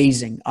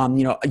amazing.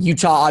 You know,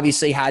 Utah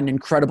obviously had an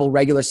incredible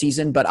regular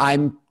season, but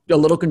I'm a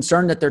little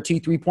concerned that they're 2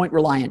 3-point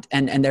reliant,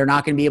 and they're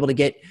not going to be able to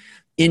get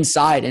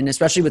inside. And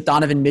especially with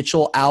Donovan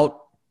Mitchell out,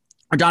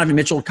 or Donovan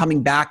Mitchell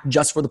coming back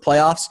just for the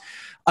playoffs.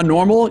 A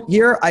normal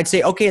year, I'd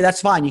say, okay,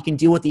 that's fine. You can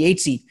deal with the 8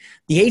 seed.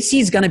 The 8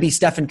 seed is going to be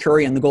Stephen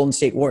Curry and the Golden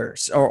State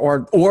Warriors,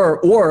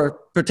 or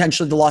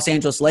potentially the Los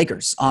Angeles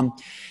Lakers.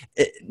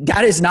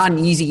 That's not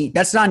an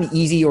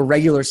easy or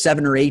regular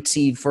 7 or 8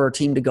 seed for a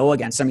team to go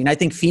against. I mean, I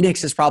think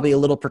Phoenix is probably a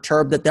little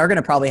perturbed that they're going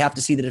to probably have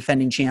to see the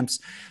defending champs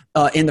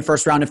in the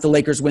first round if the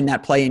Lakers win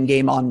that play-in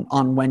game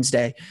on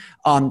Wednesday.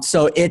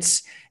 So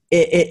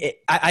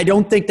I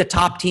don't think the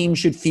top team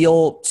should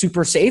feel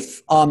super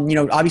safe. You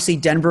know, obviously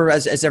Denver,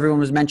 as everyone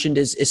was mentioned,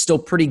 is still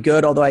pretty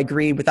good. Although I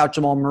agree, without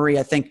Jamal Murray,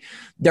 I think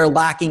they're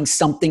lacking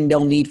something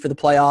they'll need for the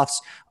playoffs.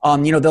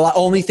 You know, the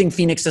only thing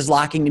Phoenix is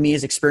lacking to me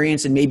is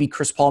experience, and maybe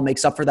Chris Paul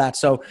makes up for that.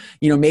 So,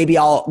 you know, maybe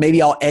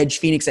I'll edge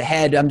Phoenix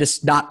ahead. I'm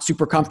just not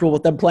super comfortable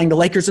with them playing the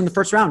Lakers in the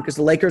first round, because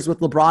the Lakers with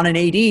LeBron and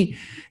AD,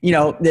 you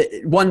know,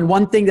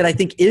 one thing that I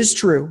think is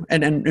true,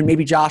 and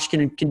maybe Josh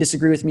can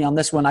disagree with me on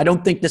this one. I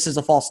don't think this is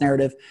a false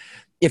narrative.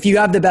 If you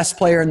have the best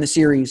player in the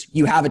series,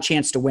 you have a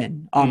chance to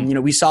win. You know,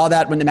 we saw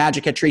that when the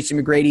Magic had Tracy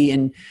McGrady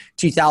in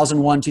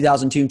 2001,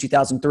 2002, and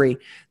 2003.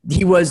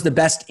 He was the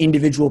best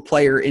individual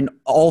player in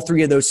all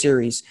 3 of those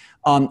series.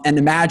 And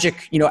the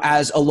Magic, you know,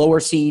 as a lower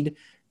seed,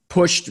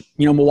 pushed,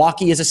 you know,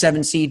 Milwaukee as a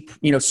 7 seed,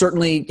 you know,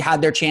 certainly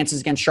had their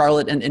chances against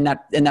Charlotte in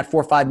that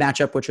 4-5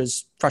 matchup, which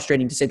was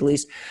frustrating to say the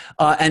least.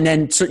 And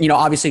then, you know,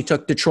 obviously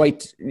took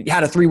Detroit,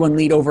 had a 3-1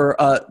 lead over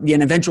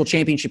an eventual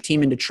championship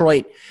team in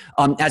Detroit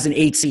as an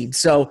 8 seed.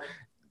 So,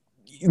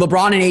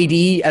 LeBron and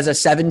AD as a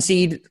 7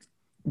 seed,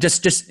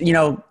 just you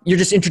know, you're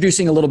just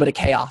introducing a little bit of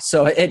chaos.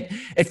 So it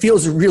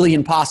feels really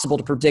impossible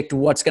to predict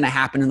what's going to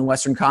happen in the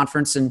Western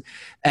Conference. And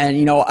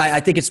you know, I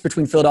think it's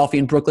between Philadelphia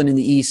and Brooklyn in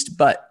the East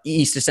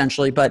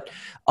essentially. But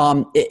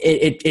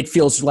it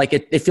feels like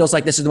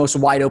this is the most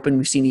wide open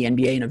we've seen the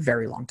NBA in a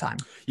very long time.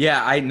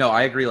 Yeah, I know.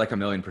 I agree like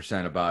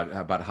 1,000,000%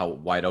 about how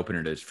wide open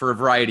it is for a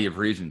variety of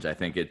reasons. I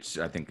think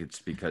it's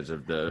because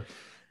of the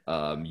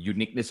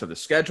uniqueness of the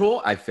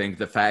schedule. I think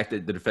the fact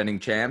that the defending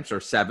champs are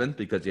 7th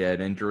because they had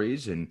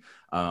injuries, and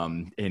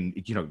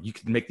you know, you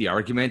can make the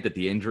argument that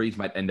the injuries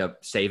might end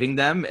up saving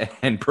them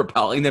and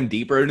propelling them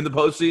deeper into the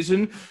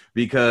postseason,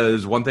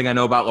 because one thing I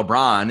know about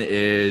LeBron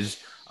is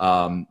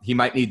he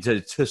might need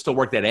to still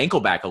work that ankle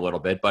back a little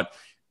bit, but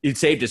it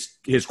saved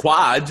his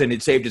quads, and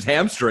it saved his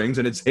hamstrings,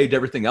 and it saved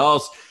everything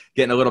else,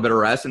 getting a little bit of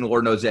rest, and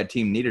Lord knows that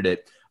team needed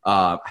it.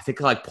 I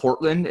think like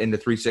Portland in the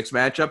 3-6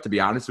 matchup, to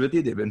be honest with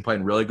you, they've been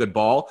playing really good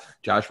ball.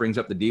 Josh brings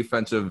up the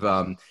defensive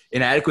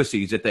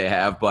inadequacies that they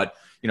have, but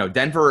you know,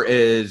 Denver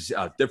is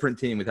a different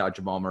team without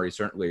Jamal Murray,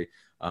 certainly.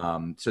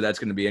 So that's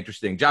going to be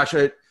interesting. Josh,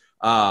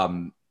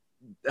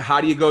 how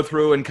do you go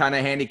through and kind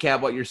of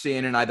handicap what you're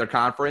seeing in either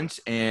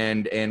conference,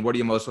 and what are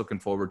you most looking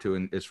forward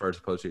to as far as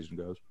the postseason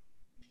goes?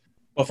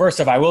 Well,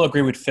 first off, I will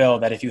agree with Phil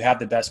that if you have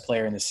the best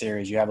player in the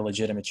series, you have a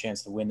legitimate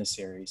chance to win the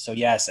series. So,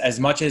 yes, as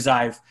much as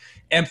I've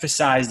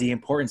emphasized the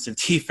importance of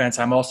defense,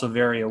 I'm also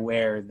very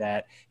aware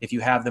that if you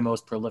have the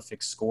most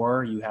prolific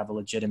scorer, you have a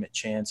legitimate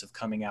chance of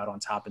coming out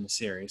on top in the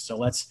series. So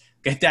let's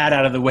get that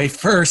out of the way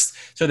first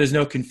so there's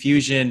no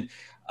confusion.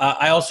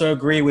 I also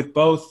agree with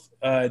both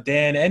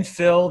Dan and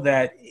Phil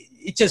that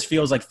it just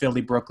feels like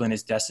Philly-Brooklyn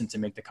is destined to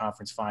make the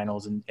conference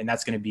finals, and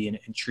that's going to be an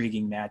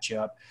intriguing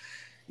matchup.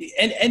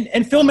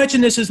 And Phil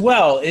mentioned this as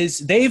well, is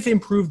they've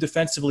improved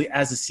defensively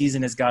as the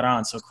season has got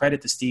on. So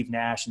credit to Steve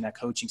Nash and that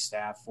coaching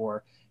staff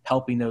for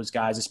helping those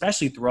guys,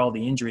 especially through all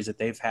the injuries that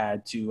they've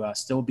had, to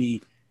still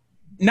be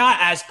not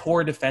as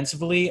poor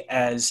defensively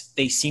as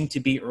they seem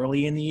to be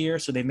early in the year.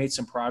 So they've made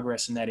some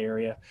progress in that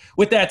area.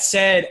 With that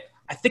said,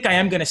 I think I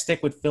am going to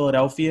stick with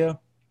Philadelphia.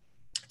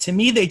 To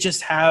me, they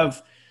just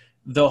have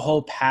the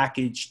whole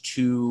package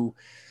to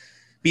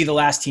be the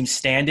last team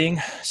standing.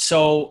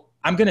 So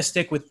I'm going to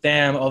stick with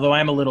them, although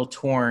I'm a little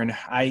torn.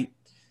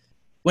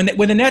 When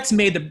the Nets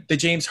made the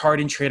James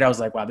Harden trade, I was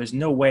like, wow, there's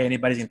no way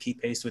anybody's going to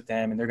keep pace with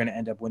them, and they're going to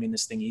end up winning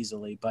this thing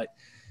easily. But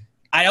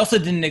I also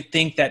didn't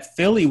think that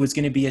Philly was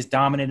going to be as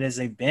dominant as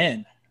they've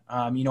been.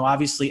 You know,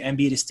 obviously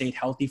Embiid has stayed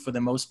healthy for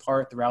the most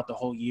part throughout the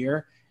whole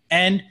year.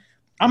 And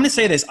I'm going to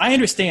say this. I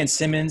understand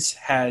Simmons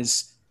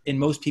has, in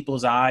most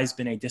people's eyes,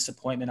 been a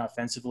disappointment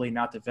offensively,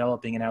 not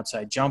developing an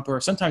outside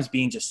jumper, sometimes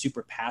being just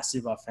super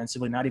passive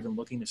offensively, not even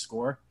looking to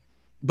score.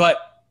 But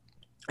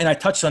and I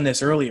touched on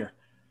this earlier,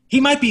 he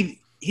might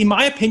be, in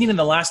my opinion, in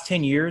the last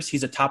 10 years,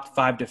 he's a top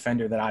 5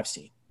 defender that I've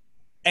seen.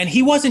 And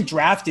he wasn't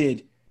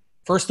drafted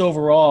first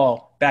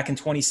overall back in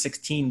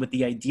 2016 with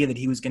the idea that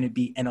he was going to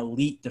be an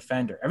elite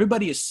defender.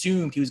 Everybody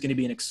assumed he was going to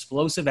be an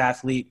explosive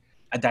athlete,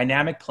 a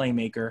dynamic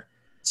playmaker,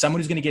 someone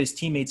who's going to get his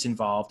teammates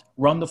involved,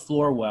 run the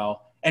floor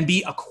well, and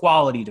be a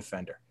quality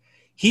defender.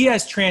 He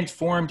has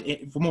transformed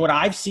from what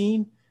I've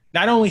seen.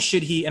 Not only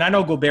should he, and I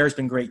know Gobert's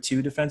been great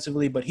too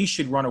defensively, but he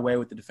should run away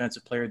with the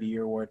Defensive Player of the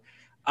Year award.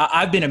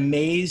 I've been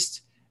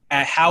amazed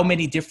at how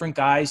many different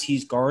guys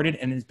he's guarded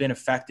and has been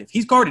effective.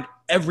 He's guarded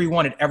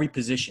everyone at every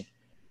position,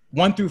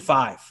 1 through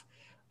 5.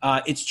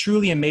 It's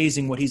truly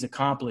amazing what he's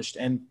accomplished.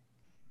 And,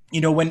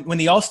 when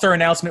the All-Star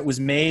announcement was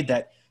made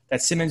that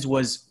Simmons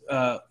was,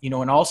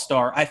 an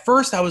All-Star, at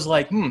first I was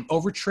like,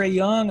 over Trae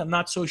Young, I'm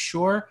not so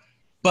sure.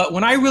 But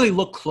when I really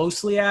looked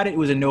closely at it, it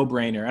was a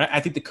no-brainer. I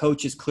think the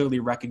coaches clearly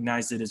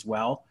recognized it as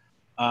well.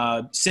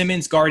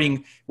 Simmons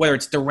guarding, whether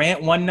it's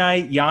Durant one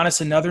night,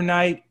 Giannis another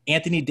night,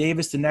 Anthony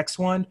Davis the next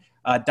one,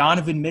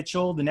 Donovan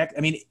Mitchell the next.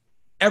 I mean,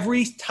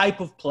 every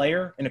type of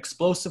player, an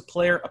explosive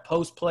player, a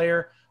post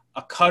player,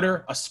 a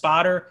cutter, a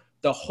spotter,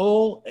 the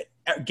whole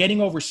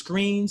getting over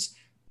screens,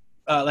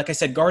 like I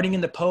said, guarding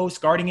in the post,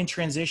 guarding in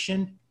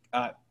transition,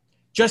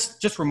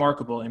 just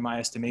remarkable in my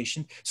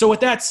estimation. So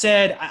with that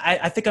said,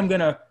 I think I'm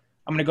gonna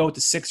go with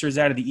the Sixers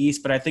out of the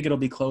East, but I think it'll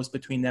be close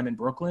between them and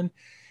Brooklyn.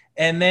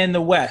 And then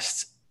the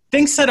West.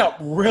 Things set up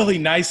really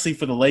nicely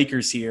for the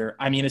Lakers here.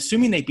 I mean,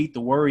 assuming they beat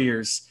the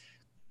Warriors,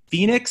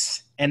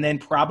 Phoenix, and then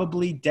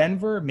probably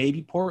Denver,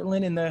 maybe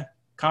Portland in the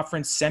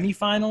conference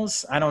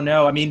semifinals. I don't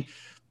know. I mean,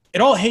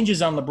 it all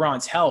hinges on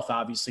LeBron's health,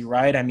 obviously,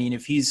 right? I mean,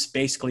 if he's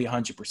basically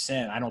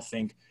 100%, I don't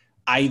think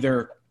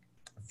either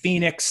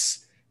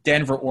Phoenix,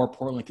 Denver, or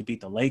Portland could beat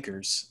the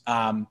Lakers.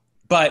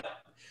 But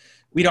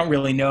we don't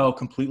really know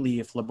completely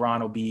if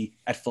LeBron will be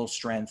at full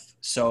strength.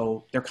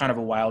 So they're kind of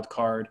a wild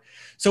card.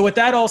 So with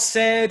that all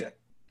said,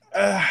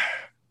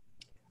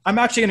 I'm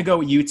actually going to go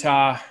with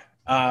Utah.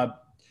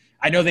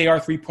 I know they are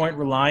 3-point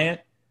reliant,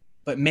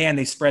 but man,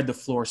 they spread the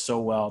floor so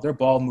well. Their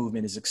ball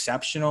movement is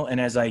exceptional. And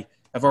as I've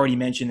already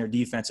mentioned, their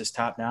defense is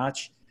top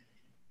notch.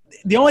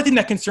 The only thing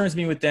that concerns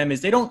me with them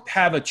is they don't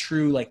have a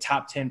true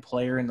top 10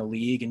 player in the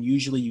league. And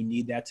usually you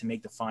need that to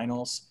make the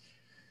finals,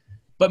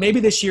 but maybe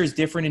this year is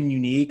different and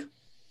unique.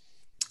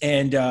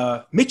 And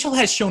Mitchell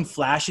has shown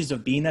flashes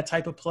of being that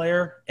type of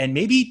player. And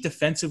maybe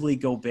defensively,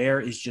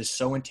 Gobert is just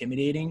so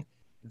intimidating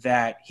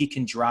that he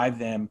can drive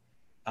them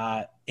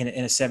in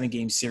a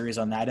 7-game series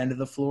on that end of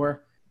the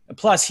floor. And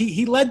plus,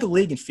 he led the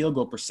league in field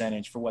goal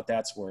percentage for what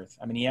that's worth.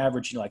 I mean, he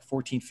averaged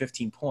 14,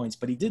 15 points,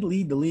 but he did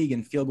lead the league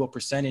in field goal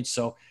percentage,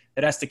 so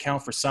that has to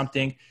count for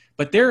something.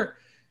 But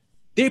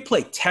they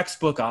play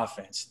textbook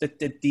offense. The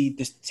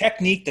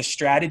technique, the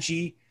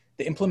strategy,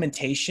 the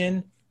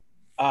implementation –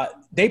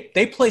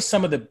 they play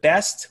some of the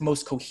best,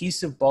 most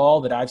cohesive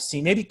ball that I've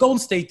seen. Maybe Golden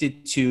State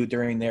did too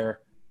during their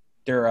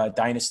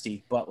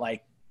dynasty, but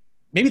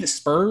maybe the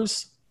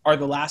Spurs are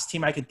the last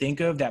team I could think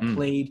of that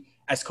played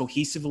as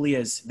cohesively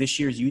as this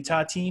year's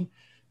Utah team.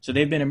 So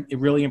they've been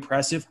really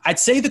impressive. I'd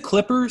say the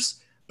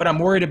Clippers, but I'm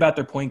worried about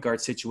their point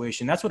guard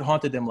situation. That's what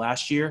haunted them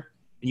last year.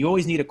 And you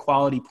always need a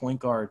quality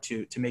point guard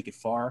to make it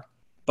far.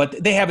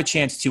 But they have a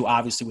chance too,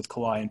 obviously, with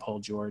Kawhi and Paul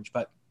George.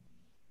 But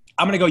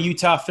I'm going to go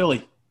Utah,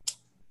 Philly.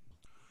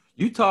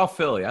 Utah,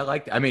 Philly. I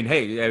like that. I mean,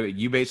 hey,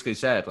 you basically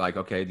said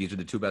okay, these are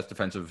the 2 best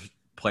defensive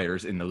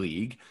players in the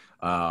league,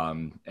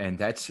 and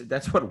that's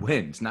what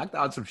wins. Knock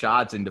down some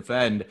shots and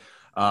defend,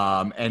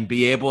 and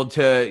be able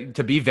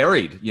to be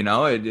varied,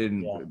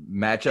 and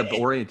matchup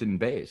oriented and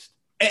based.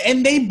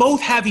 And they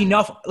both have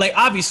enough.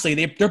 Obviously,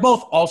 they're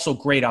both also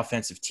great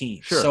offensive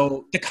teams. Sure.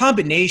 So the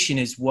combination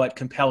is what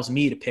compels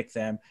me to pick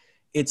them.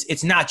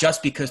 It's not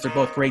just because they're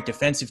both great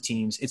defensive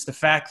teams. It's the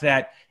fact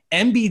that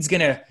Embiid's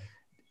gonna.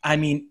 I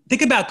mean,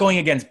 think about going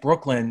against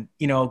Brooklyn.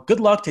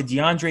 Good luck to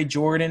DeAndre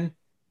Jordan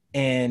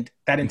and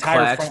that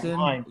entire front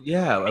line.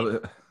 Yeah.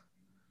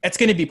 It's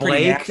going to be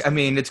pretty nasty. I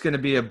mean, it's going to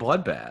be a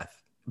bloodbath.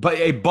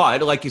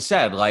 But like you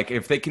said,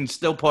 if they can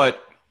still put,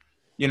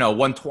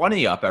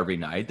 120 up every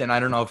night, then I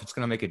don't know if it's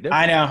going to make a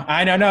difference.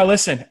 I know. No,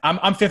 listen,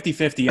 I'm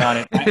 50-50 on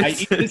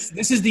it.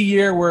 This is the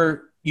year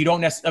where you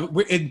don't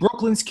necessarily – in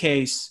Brooklyn's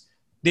case –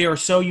 they are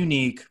so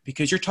unique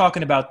because you're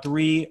talking about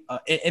 3,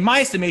 in my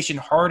estimation,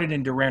 Harden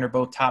and Durant are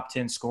both top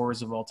 10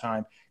 scorers of all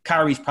time.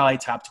 Kyrie's probably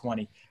top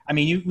 20. I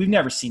mean, we've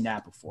never seen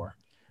that before.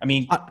 I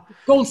mean,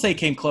 Golden State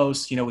came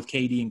close, with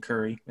KD and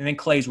Curry. And then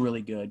Clay's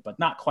really good, but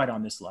not quite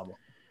on this level.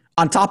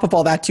 On top of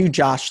all that too,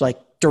 Josh,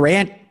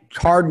 Durant,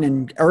 Harden,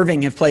 and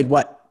Irving have played,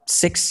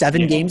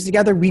 6-7 games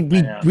together? We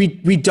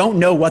don't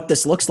know what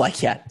this looks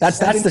like yet. That's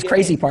the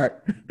crazy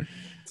part.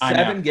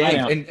 7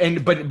 games,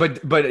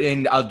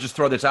 and I'll just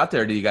throw this out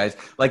there to you guys.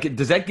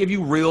 Does that give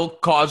you real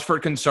cause for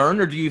concern,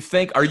 or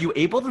are you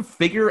able to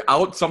figure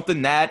out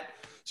something that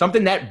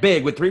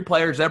big with 3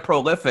 players that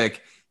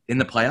prolific in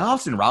the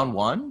playoffs in round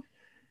 1?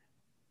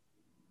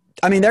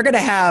 I mean, they're going to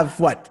have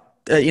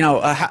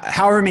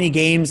however many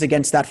games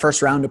against that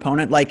first round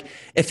opponent. Like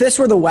if this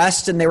were the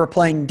West and they were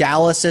playing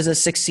Dallas as a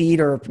 6 seed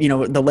or,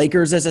 the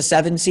Lakers as a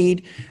 7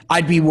 seed,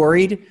 I'd be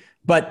worried.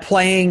 But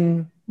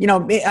playing,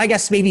 I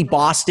guess maybe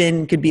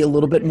Boston could be a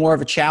little bit more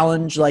of a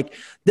challenge. Like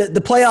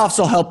the playoffs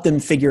will help them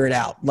figure it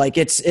out. Like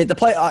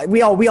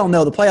we all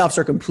know the playoffs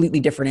are a completely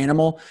different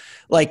animal.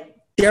 Like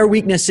their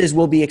weaknesses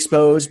will be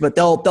exposed, but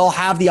they'll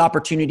have the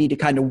opportunity to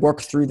kind of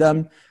work through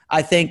them.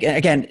 I think,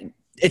 again,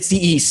 it's the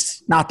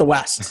East, not the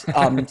West.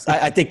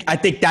 I think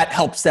that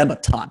helps them a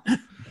ton.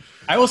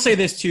 I will say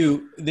this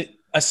too: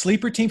 a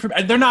sleeper team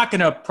they're not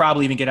going to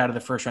probably even get out of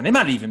the first round. They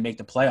might even make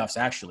the playoffs.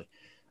 Actually,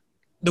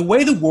 the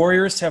way the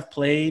Warriors have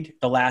played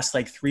the last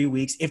 3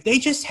 weeks, if they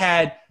just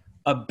had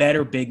a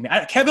better big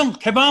man,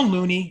 Kevon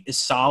Looney is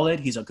solid.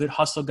 He's a good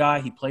hustle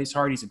guy. He plays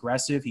hard. He's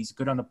aggressive. He's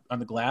good on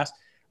the glass.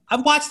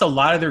 I've watched a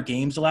lot of their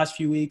games the last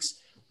few weeks.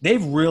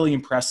 They've really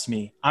impressed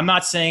me. I'm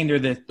not saying they're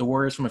the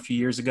Warriors from a few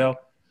years ago,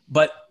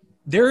 but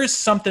there is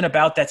something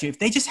about that team. If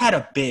they just had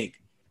a big,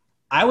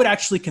 I would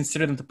actually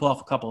consider them to pull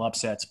off a couple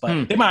upsets,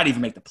 but they might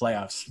even make the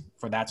playoffs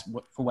for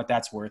what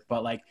that's worth.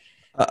 But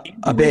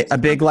a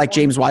big like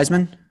James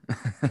Wiseman.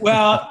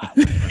 Well,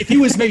 if he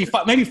was maybe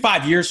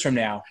 5 years from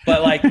now,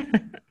 but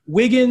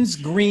Wiggins,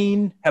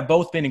 Green have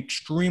both been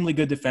extremely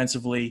good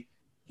defensively.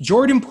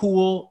 Jordan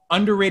Poole,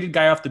 underrated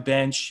guy off the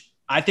bench.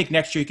 I think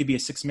next year he could be a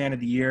 6th man of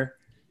the year,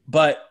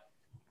 but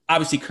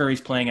obviously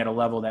Curry's playing at a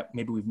level that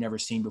maybe we've never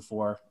seen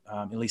before,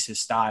 at least his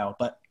style.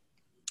 But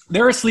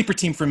they're a sleeper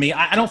team for me.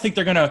 I don't think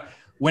they're going to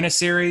win a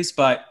series,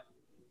 but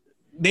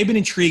they've been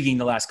intriguing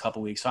the last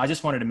couple weeks. So I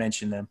just wanted to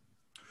mention them.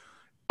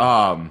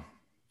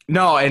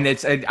 No, and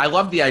I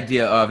love the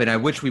idea of, and I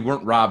wish we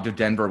weren't robbed of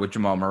Denver with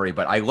Jamal Murray,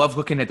 but I love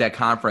looking at that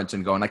conference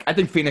and going, I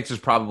think Phoenix is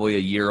probably a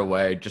year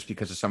away just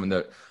because of some of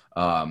the,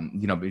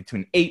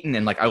 between Ayton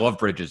and I love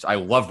Bridges.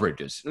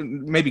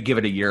 Maybe give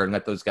it a year and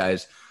let those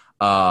guys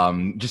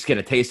just get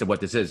a taste of what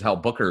this is. Hell,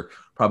 Booker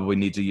probably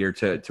needs a year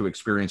to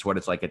experience what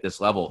it's like at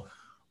this level.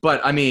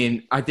 But, I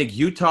mean, I think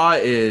Utah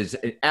is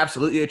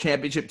absolutely a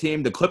championship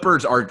team. The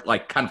Clippers are,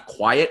 kind of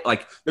quiet.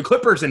 The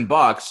Clippers and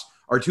Bucks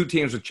are two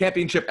teams with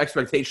championship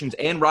expectations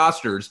and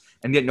rosters,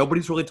 and yet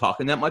nobody's really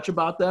talking that much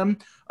about them.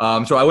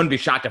 So I wouldn't be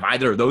shocked if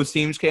either of those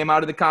teams came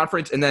out of the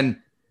conference. And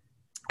then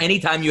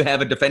anytime you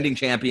have a defending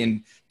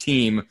champion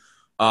team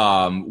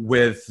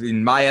with,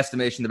 in my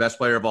estimation, the best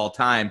player of all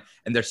time,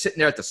 and they're sitting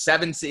there at the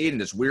 7 seed in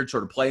this weird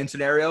sort of play-in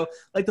scenario,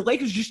 the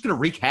Lakers are just going to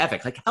wreak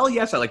havoc. Hell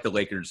yes, I like the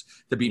Lakers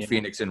to beat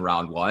Phoenix in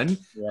round 1.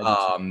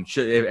 Yeah,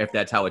 if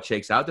that's how it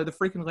shakes out, they're the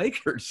freaking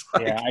Lakers.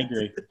 Yeah,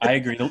 I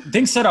agree.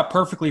 Things set up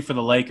perfectly for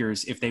the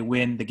Lakers if they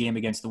win the game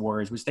against the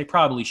Warriors, which they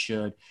probably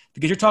should,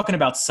 because you're talking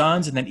about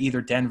Suns and then either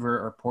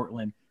Denver or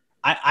Portland.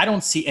 I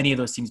don't see any of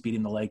those teams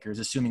beating the Lakers,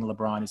 assuming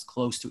LeBron is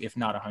close to, if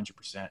not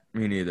 100%.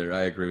 Me neither.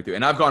 I agree with you.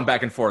 And I've gone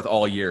back and forth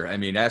all year. I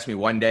mean, ask me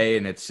one day,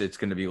 and it's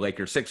going to be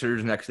Lakers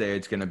Sixers. Next day,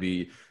 it's going to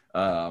be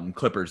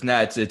Clippers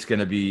Nets. It's going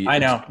to be. I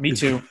know. Me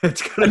too.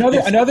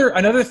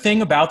 Another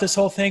thing about this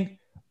whole thing.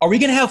 Are we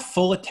going to have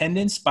full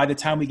attendance by the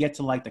time we get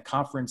to the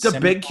conference? It's a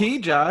big key,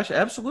 Josh.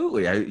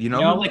 Absolutely.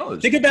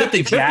 Think about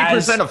the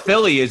Jazz. 50% of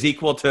Philly is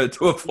equal to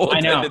a full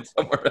attendance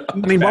somewhere else.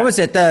 I mean, what was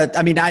it?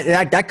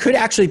 That could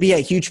actually be a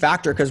huge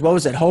factor because what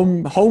was it?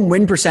 Home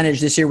win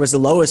percentage this year was the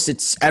lowest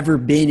it's ever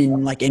been in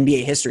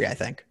NBA history, I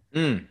think.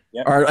 Yep.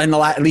 Or in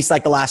at least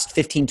the last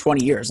 15,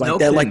 20 years.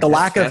 The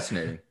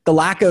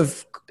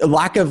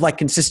lack of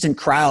consistent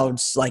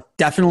crowds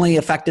definitely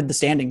affected the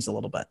standings a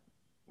little bit.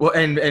 Well,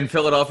 and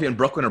Philadelphia and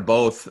Brooklyn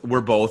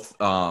were both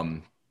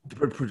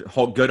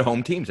good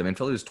home teams. I mean,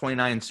 Philly was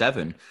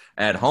 29-7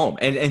 at home,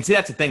 and see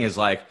that's the thing is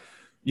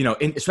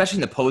especially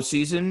in the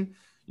postseason.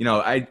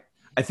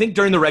 I think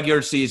during the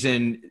regular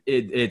season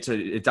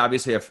it's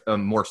obviously a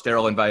more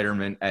sterile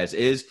environment as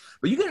is,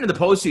 but you get into the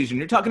postseason,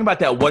 you're talking about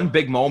that one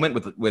big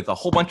moment with a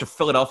whole bunch of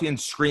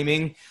Philadelphians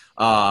screaming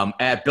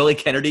at Billy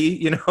Kennedy,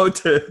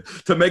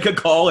 to make a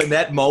call in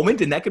that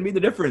moment, and that can be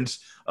the difference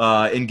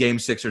in Game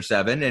 6 or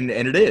 7, and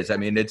it is. I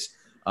mean, it's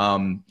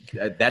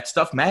that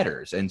stuff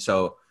matters, and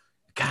so.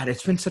 God,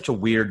 it's been such a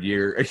weird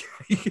year.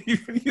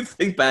 You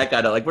think back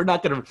on it, we're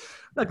not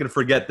gonna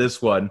forget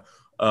this one.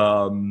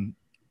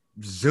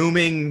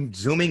 Zooming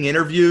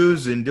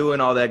interviews and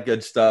doing all that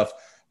good stuff.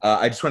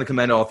 I just want to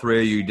commend all three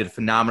of you. You did a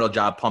phenomenal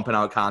job pumping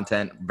out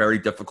content. Very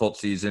difficult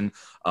season.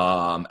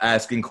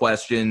 Asking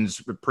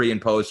questions pre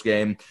and post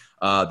game.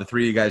 The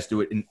three of you guys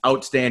do an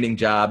outstanding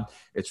job.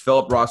 It's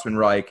Philip Rossman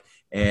Reich,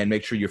 and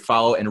make sure you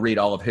follow and read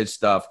all of his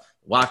stuff.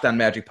 Locked On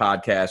Magic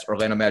Podcast,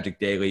 Orlando Magic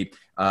Daily.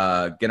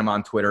 Get him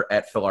on Twitter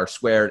at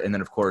PhilR², and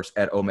then, of course,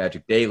 at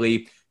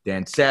OMagicDaily.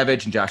 Dan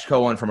Savage and Josh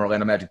Cohen from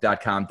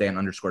OrlandoMagic.com.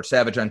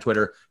 Dan_Savage on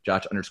Twitter.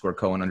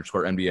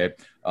 Josh_Cohen_NBA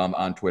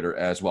on Twitter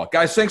as well.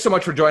 Guys, thanks so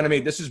much for joining me.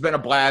 This has been a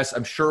blast.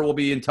 I'm sure we'll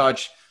be in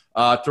touch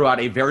throughout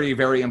a very,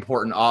 very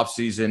important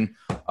offseason.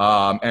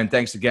 And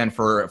thanks again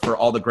for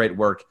all the great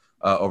work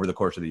over the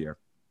course of the year.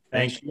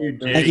 Thank you,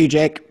 Jake. Thank you,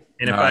 Jake.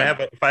 And if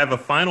I have a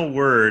final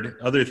word,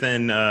 other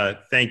than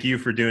thank you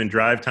for doing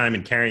Drive Time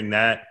and carrying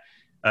that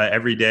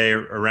every day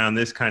around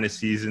this kind of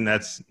season.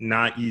 That's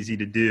not easy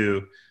to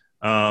do.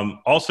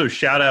 Also,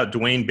 shout out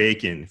Dwayne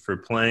Bacon for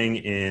playing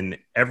in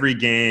every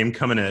game,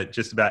 coming to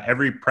just about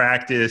every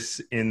practice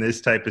in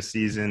this type of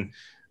season.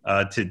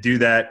 To do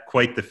that,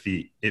 quite the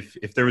feat.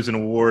 If there was an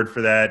award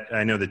for that,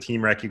 I know the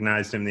team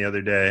recognized him the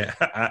other day.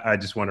 I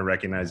just want to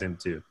recognize him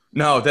too.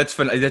 No, that's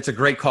fun. That's a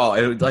great call.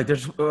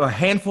 There's a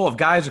handful of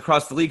guys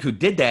across the league who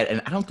did that, and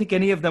I don't think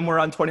any of them were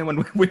on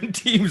 21 win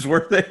teams,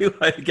 were they?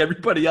 Like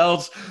everybody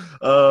else,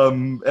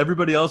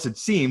 it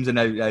seems, and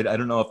I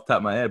don't know off the top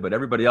of my head, but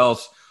everybody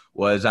else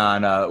was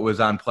on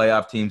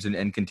playoff teams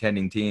and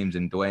contending teams.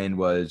 And Dwayne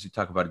was, you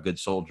talk about a good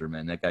soldier,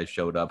 man. That guy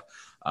showed up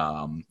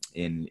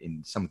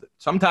in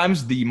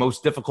sometimes the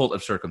most difficult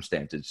of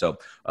circumstances. So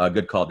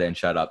good call, Dan.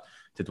 Shout out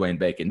to Dwayne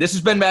Bacon. This has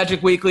been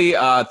Magic Weekly.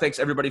 Thanks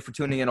everybody for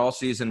tuning in all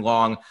season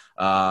long.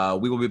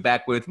 We will be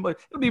back it'll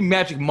be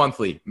Magic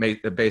Monthly,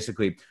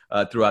 basically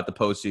throughout the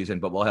postseason,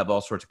 but we'll have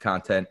all sorts of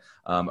content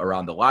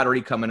around the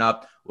lottery coming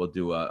up. We'll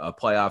do a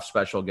playoff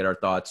special, get our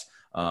thoughts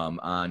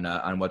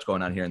on what's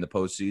going on here in the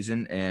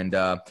postseason. And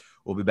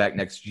we'll be back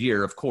next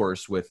year, of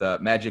course, with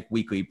Magic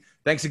Weekly.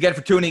 Thanks again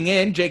for tuning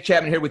in. Jake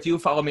Chapman here with you.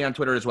 Follow me on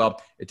Twitter as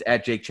well. It's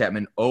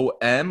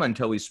 @JakeChapmanOM.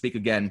 Until we speak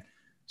again,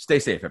 stay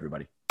safe,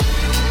 everybody.